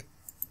check.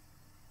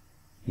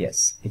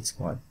 Yes, it's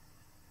 1.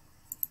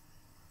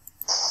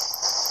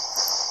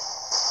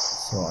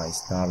 So I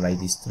start like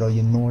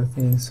destroying more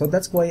things. So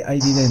that's why I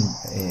didn't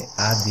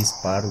add this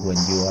part when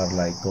you are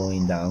like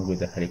going down with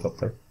the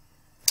helicopter,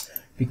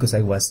 because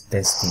I was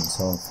testing.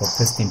 So for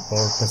testing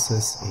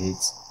purposes,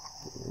 it's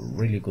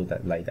really good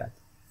at like that.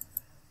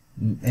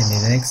 And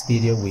in the next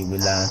video we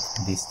will add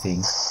this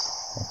thing,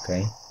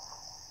 okay,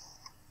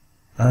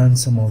 and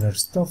some other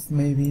stuff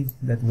maybe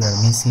that we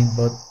are missing,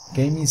 but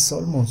game is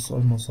almost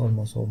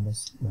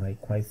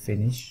like quite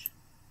finished.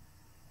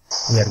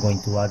 We are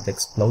going to add the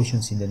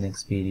explosions in the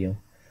next video.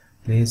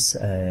 Please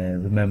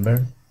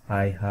remember,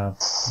 I have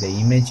the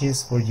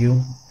images for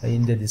you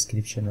in the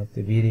description of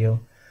the video.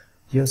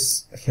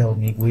 Just help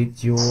me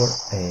with your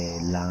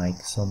like,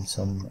 show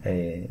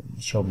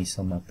me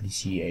some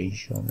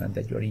appreciation and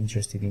that you're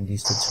interested in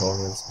these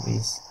tutorials,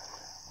 please.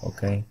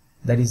 Okay,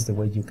 that is the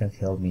way you can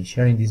help me,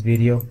 sharing this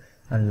video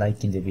and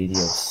liking the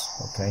videos.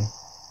 Okay,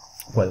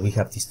 well, we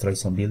have destroyed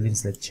some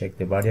buildings. Let's check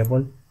the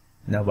variable.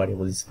 Now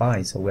variable is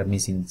 5, so we're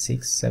missing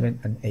 6, 7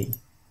 and 8.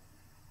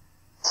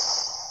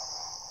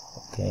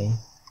 Okay.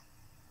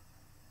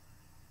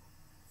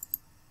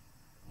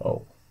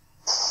 Oh,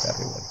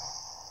 very well.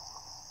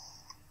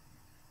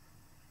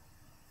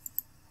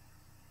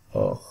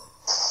 Oh,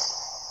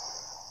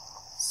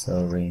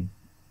 sorry.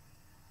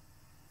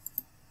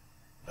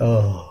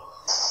 Oh,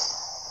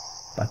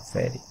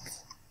 pathetic.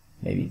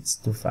 Maybe it's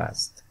too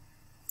fast.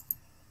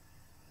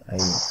 I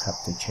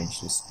have to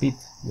change the speed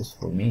just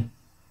for me.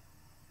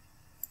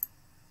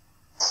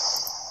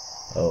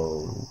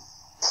 Oh,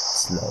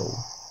 slow.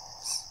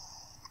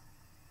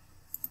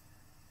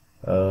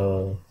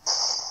 Oh,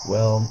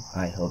 well,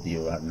 I hope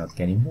you are not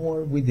getting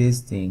bored with this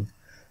thing.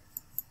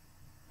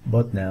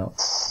 But now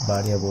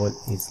variable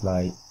is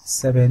like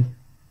 7.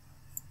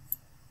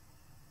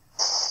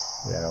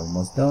 We are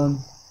almost done.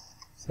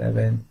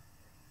 7.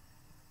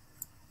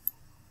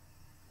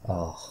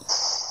 Oh,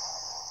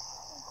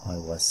 I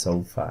was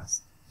so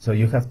fast. So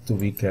you have to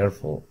be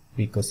careful,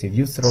 because if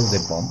you throw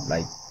the bomb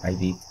like I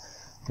did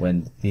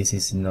when this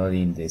is not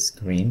in the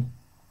screen,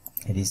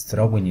 it is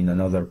throwing in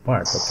another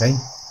part. Okay,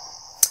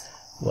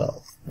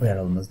 well, we are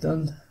almost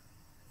done.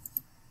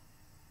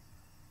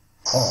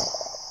 Oh,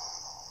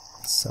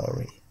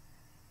 sorry.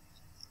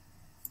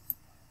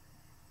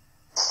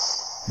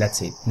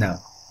 That's it.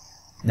 Now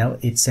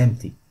it's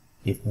empty.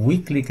 If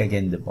we click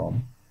again the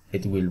bomb,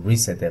 it will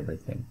reset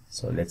everything.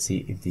 So let's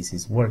see if this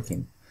is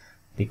working,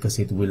 because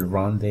it will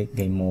run the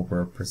game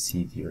over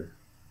procedure.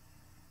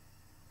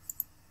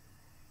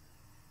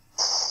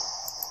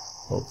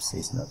 Oops,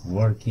 it's not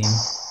working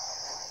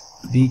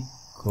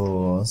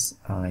because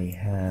I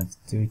have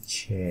to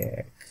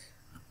check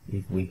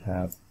if we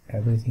have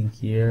everything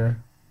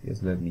here.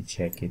 Just let me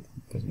check it,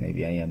 because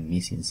maybe I am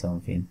missing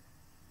something.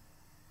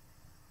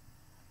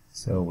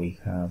 So we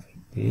have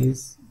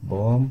this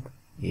bomb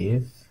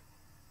if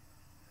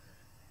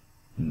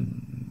I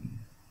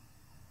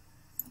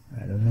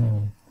don't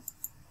know.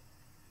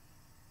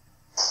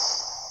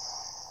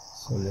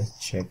 So let's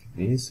check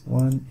this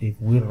one.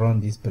 If we run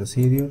this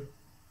procedure,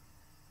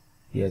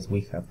 yes,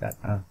 we have that.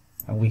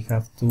 And we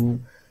have to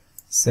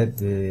set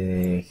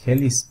the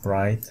heli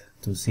sprite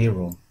to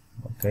 0.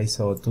 Okay,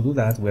 so to do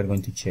that, we're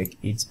going to check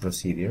its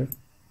procedure,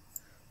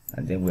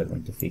 and then we're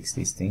going to fix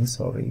these things.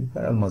 Sorry,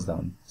 we're almost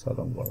done, so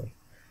don't worry.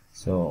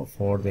 So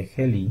for the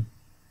heli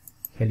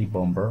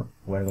bomber,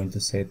 we're going to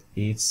set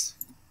its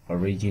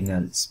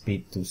original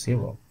speed to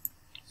 0.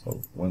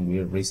 So when we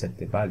reset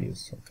the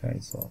values, okay,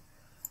 so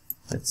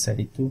let's set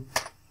it to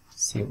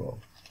 0.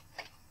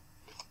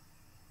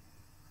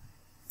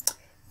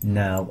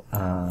 Now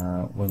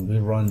when we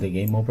run the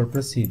game over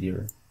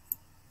procedure,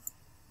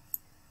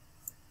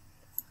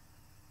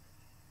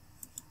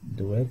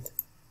 do it.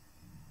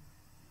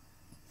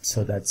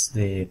 So that's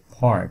the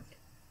part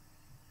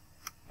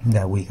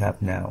that we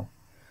have now.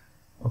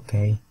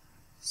 Okay,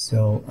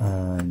 so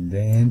and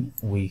then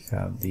we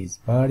have this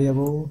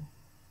variable.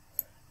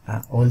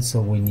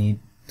 Also we need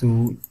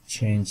to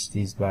change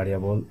this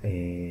variable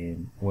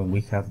when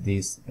we have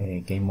this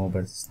game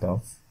over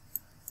stuff.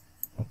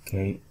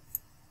 Okay,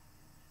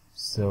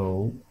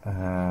 so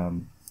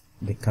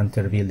the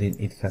counter building,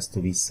 it has to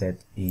be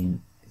set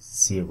in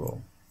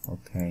 0.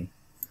 Okay,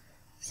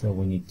 so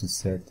we need to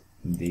set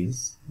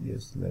this.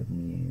 Just let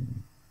me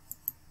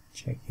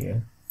check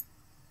here.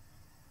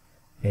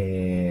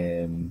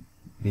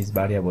 This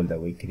variable that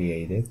we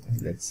created,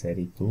 let's set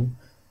it to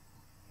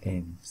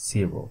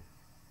 0.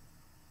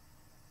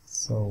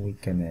 So we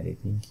can add it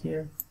in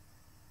here,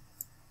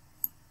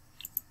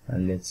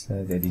 and let's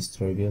set the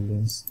destroy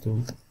buildings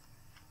to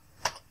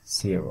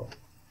 0.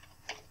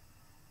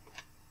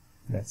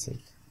 That's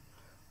it.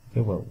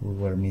 Okay, well, we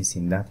were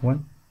missing that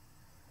one.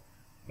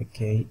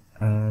 Okay,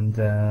 and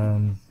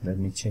let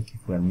me check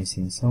if we're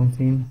missing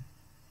something.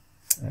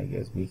 I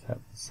guess we have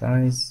the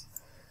size,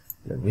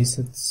 the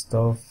reset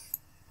stuff,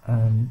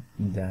 and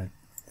that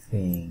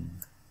thing.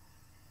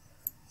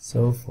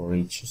 So for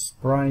each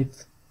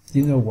sprite,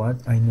 you know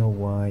what? I know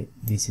why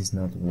this is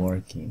not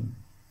working.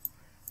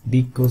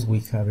 Because we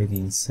have it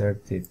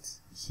inserted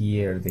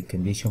here, the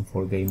condition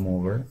for game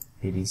over,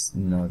 it is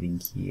not in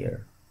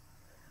here.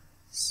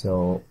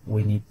 So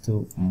we need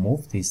to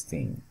move this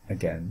thing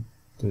again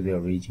to the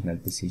original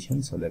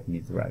position. So let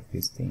me drag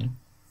this thing,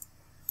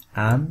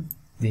 and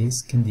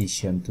this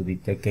condition to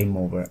detect game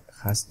over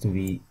has to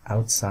be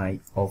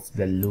outside of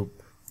the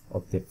loop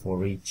of the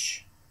for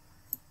each.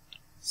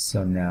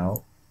 So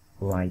now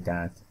like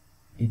that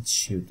it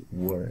should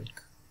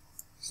work.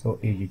 So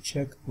if you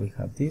check, we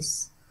have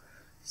this.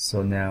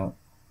 So now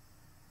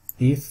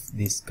if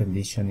this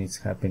condition is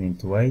happening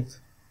to 8,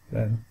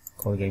 then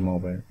call game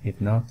over. If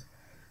not,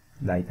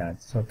 like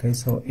that. So, okay,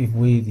 so if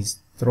we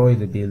destroy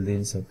the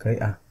buildings, okay,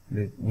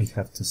 we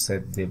have to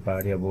set the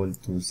variable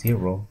to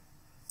 0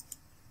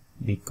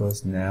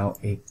 because now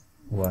it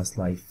was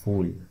like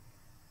full.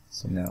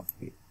 So now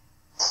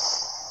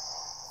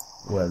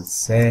well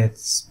set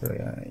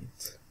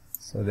sprite.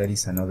 So that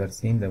is another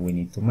thing that we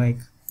need to make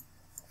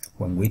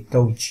when we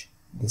touch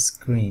the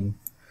screen.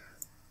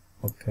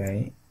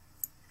 Okay,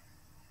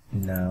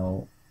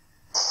 now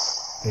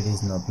it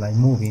is not like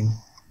moving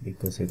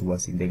because it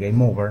was in the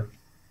game over.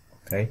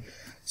 Okay,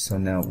 so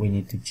now we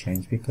need to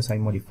change, because I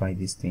modified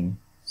this thing,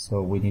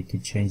 so we need to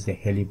change the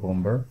heli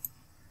bomber.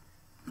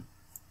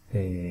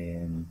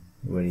 And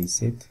where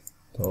is it?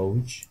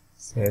 Touch,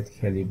 set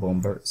heli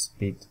bomber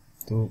speed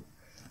to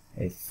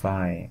a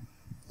 5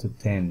 to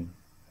 10.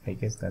 I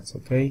guess that's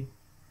okay.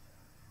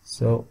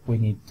 So we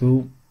need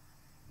to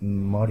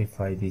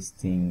modify this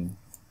thing.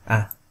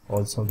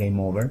 Also game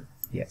over.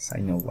 Yes, I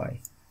know why.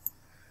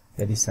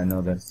 That is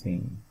another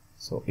thing.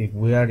 So if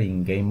we are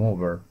in game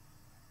over,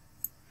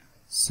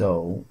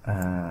 so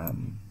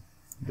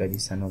that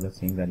is another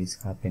thing that is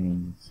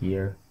happening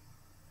here.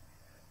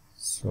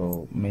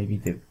 So maybe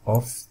the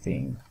off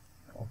thing.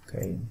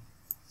 Okay,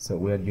 so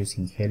we are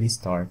using heli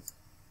start.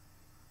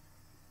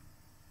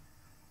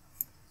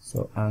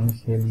 So on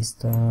heli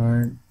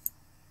start,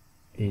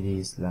 it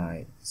is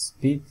like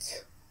speed.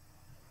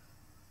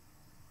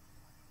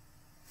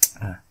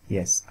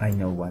 Yes, I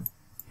know what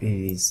it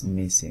is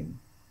missing.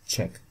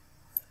 Check.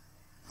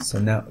 So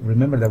now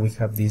remember that we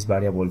have this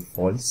variable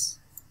false.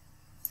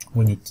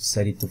 We need to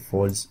set it to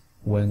false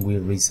when we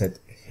reset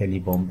heli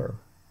bomber.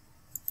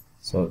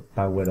 So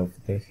power of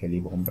the heli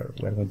bomber,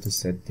 we're going to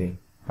set the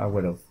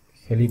power of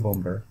heli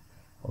bomber,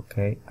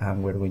 okay,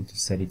 and we're going to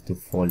set it to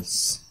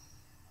false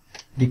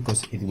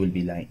because it will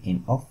be like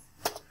in off,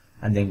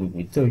 and then when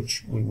we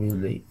touch we will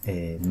be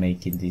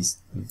making this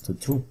to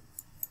true.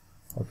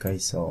 Okay,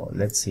 so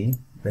let's see,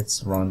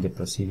 let's run the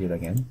procedure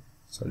again.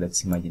 So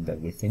let's imagine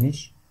that we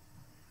finish,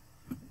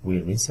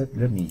 we reset.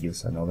 Let me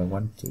use another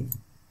one to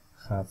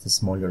have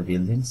smaller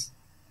buildings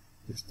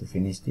just to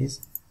finish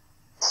this.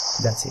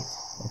 That's it.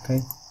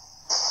 Okay,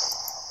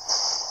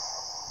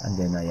 and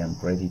then I am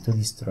ready to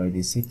destroy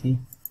the city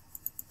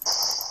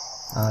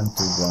and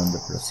to run the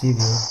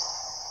procedure.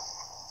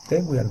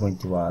 Then we are going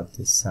to add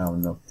the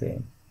sound of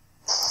the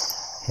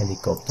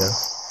helicopter.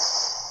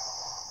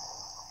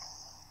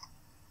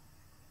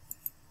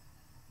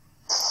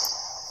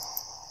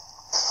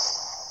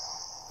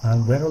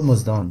 And we're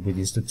almost done with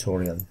this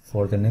tutorial.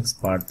 For the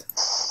next part,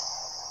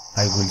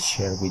 I will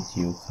share with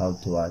you how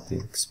to add the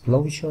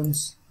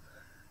explosions.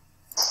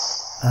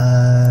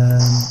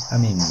 I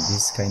mean,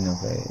 this kind of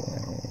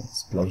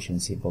explosion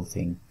simple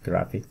thing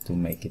graphic to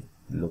make it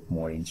look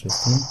more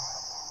interesting.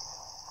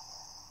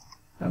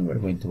 And we're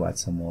going to add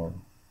some more,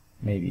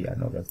 maybe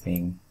another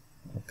thing.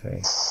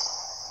 Okay,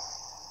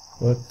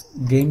 but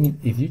gaming,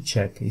 if you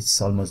check,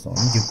 it's almost done.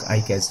 I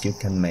guess you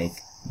can make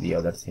the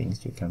other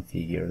things, you can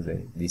figure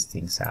these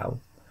things out.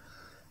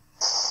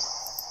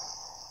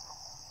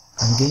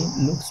 And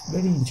game looks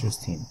very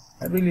interesting.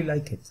 I really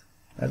like it.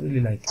 I really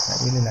like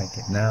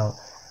it. Now,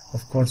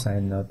 of course, I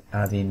am not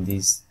adding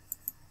this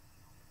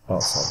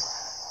also.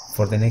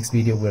 For the next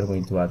video, we're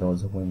going to add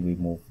also when we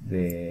move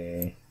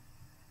the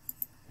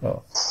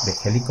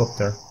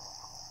helicopter.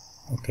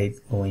 Okay,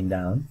 going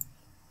down.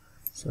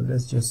 So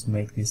let's just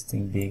make this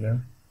thing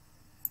bigger,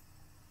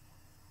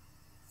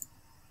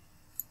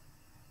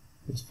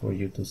 just for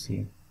you to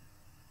see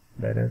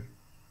better.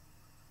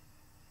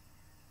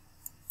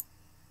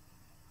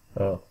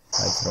 Oh,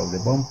 I throw the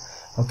bomb.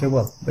 Okay,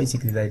 well,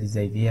 basically that is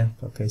the idea.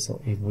 Okay,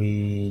 so if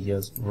we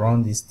just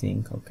run this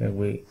thing, okay,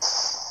 we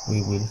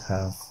will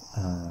have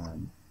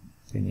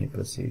the new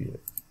procedure.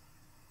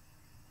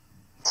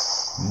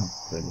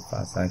 Really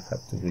fast. I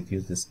have to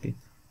reduce the speed.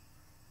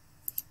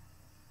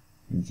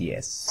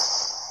 Yes,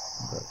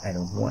 but I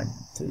don't want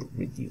to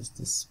reduce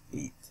the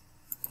speed.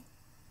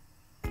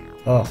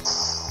 Oh.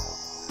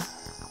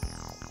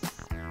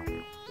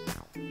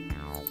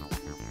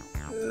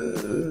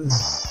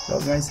 So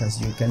guys, as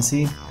you can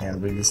see, I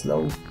am really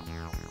slow.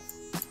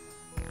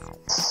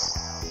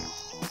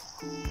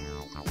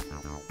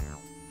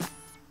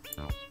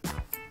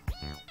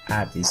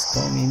 Ad is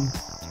coming.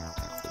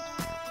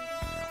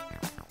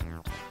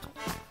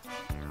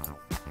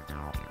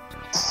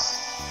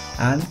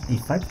 And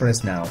if I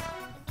press now,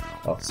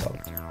 oh sorry,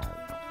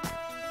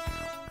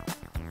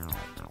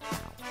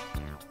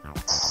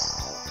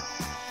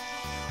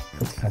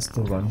 it has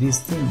to run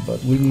this thing,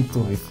 but we need to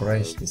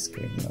refresh the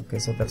screen. Okay,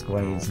 so that's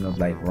why it's not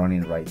like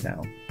running right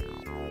now.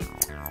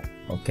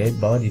 Okay,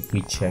 but if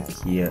we check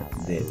here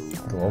the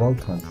global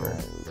controller,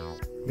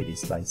 it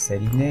is like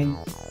setting name.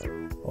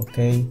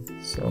 Okay,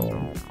 so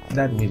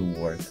that will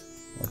work.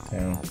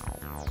 Okay,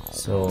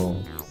 so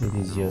it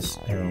is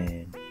just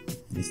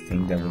this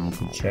thing that we need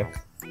to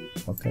check.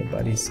 Okay,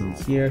 but it's in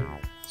here,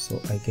 so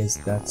I guess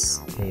that's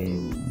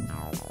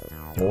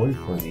all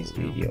for this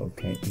video.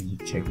 Okay, if you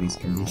check this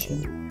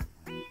condition,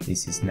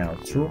 this is now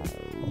true.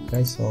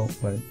 Okay, so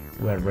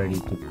we are ready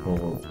to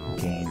call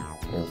game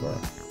over.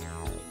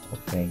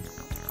 Okay,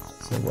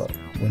 so well,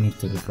 we need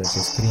to refresh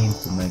the screen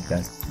to make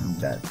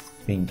that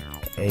thing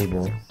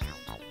able.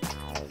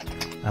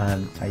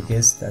 And I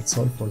guess that's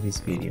all for this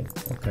video.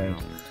 Okay,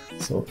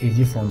 so if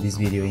you found this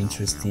video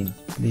interesting,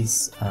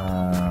 please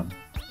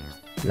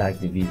like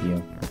the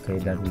video. Okay,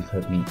 that will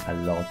help me a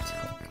lot.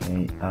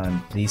 Okay,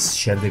 and please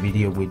share the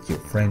video with your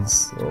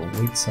friends or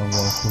with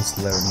someone who's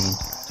learning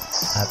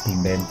App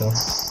Inventor.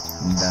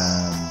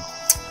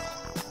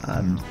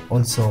 And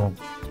also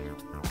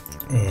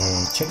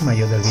check my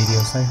other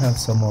videos. I have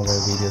some other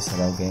videos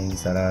about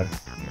games that are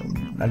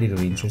a little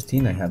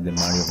interesting. I have the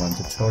Mario 1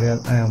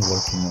 tutorial. I am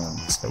working on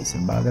Space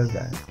Invader,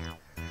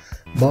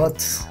 but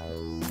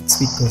it's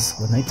because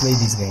when I played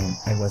this game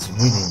I was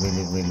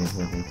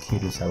really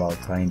curious about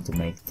trying to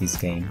make this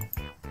game,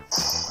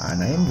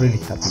 and I am really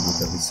happy with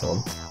the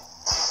result.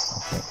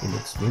 Okay, it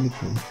looks really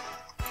cool,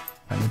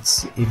 and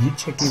it's, if you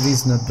check it,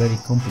 is not very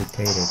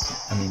complicated.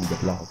 I mean, the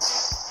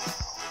blocks.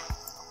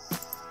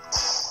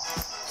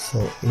 So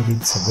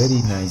it's a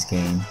very nice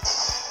game,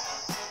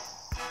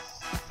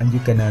 and you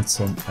can add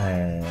some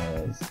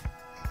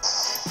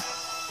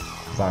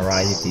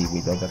variety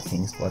with other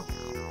things, but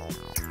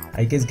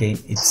I guess game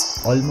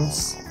it's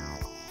almost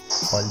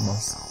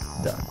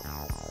done.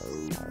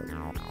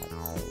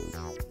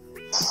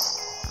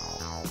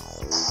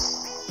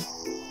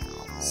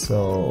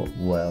 So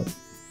well,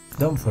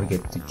 don't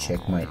forget to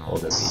check my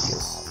other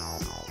videos,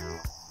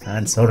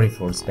 and sorry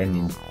for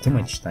spending too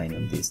much time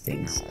on these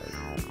things,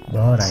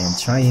 but I am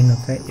trying.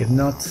 Okay, if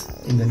not,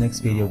 in the next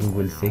video we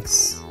will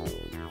fix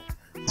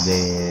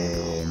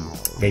the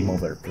game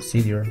over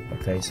procedure.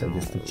 Okay, so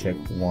just to check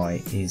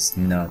why it's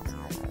not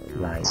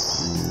like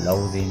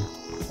loading.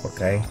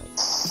 Okay,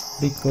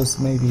 because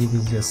maybe it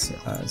is just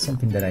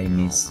something that I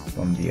missed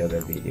from the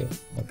other video.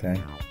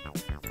 Okay,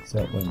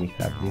 so when we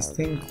have this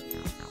thing,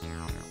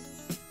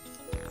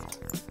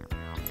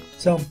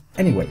 so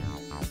anyway,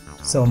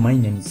 so my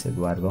name is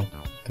Eduardo.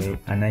 Okay,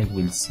 and I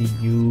will see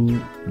you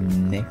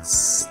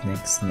next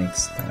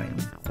time.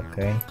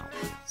 Okay,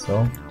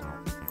 so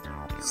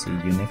see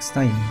you next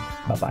time.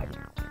 Bye bye.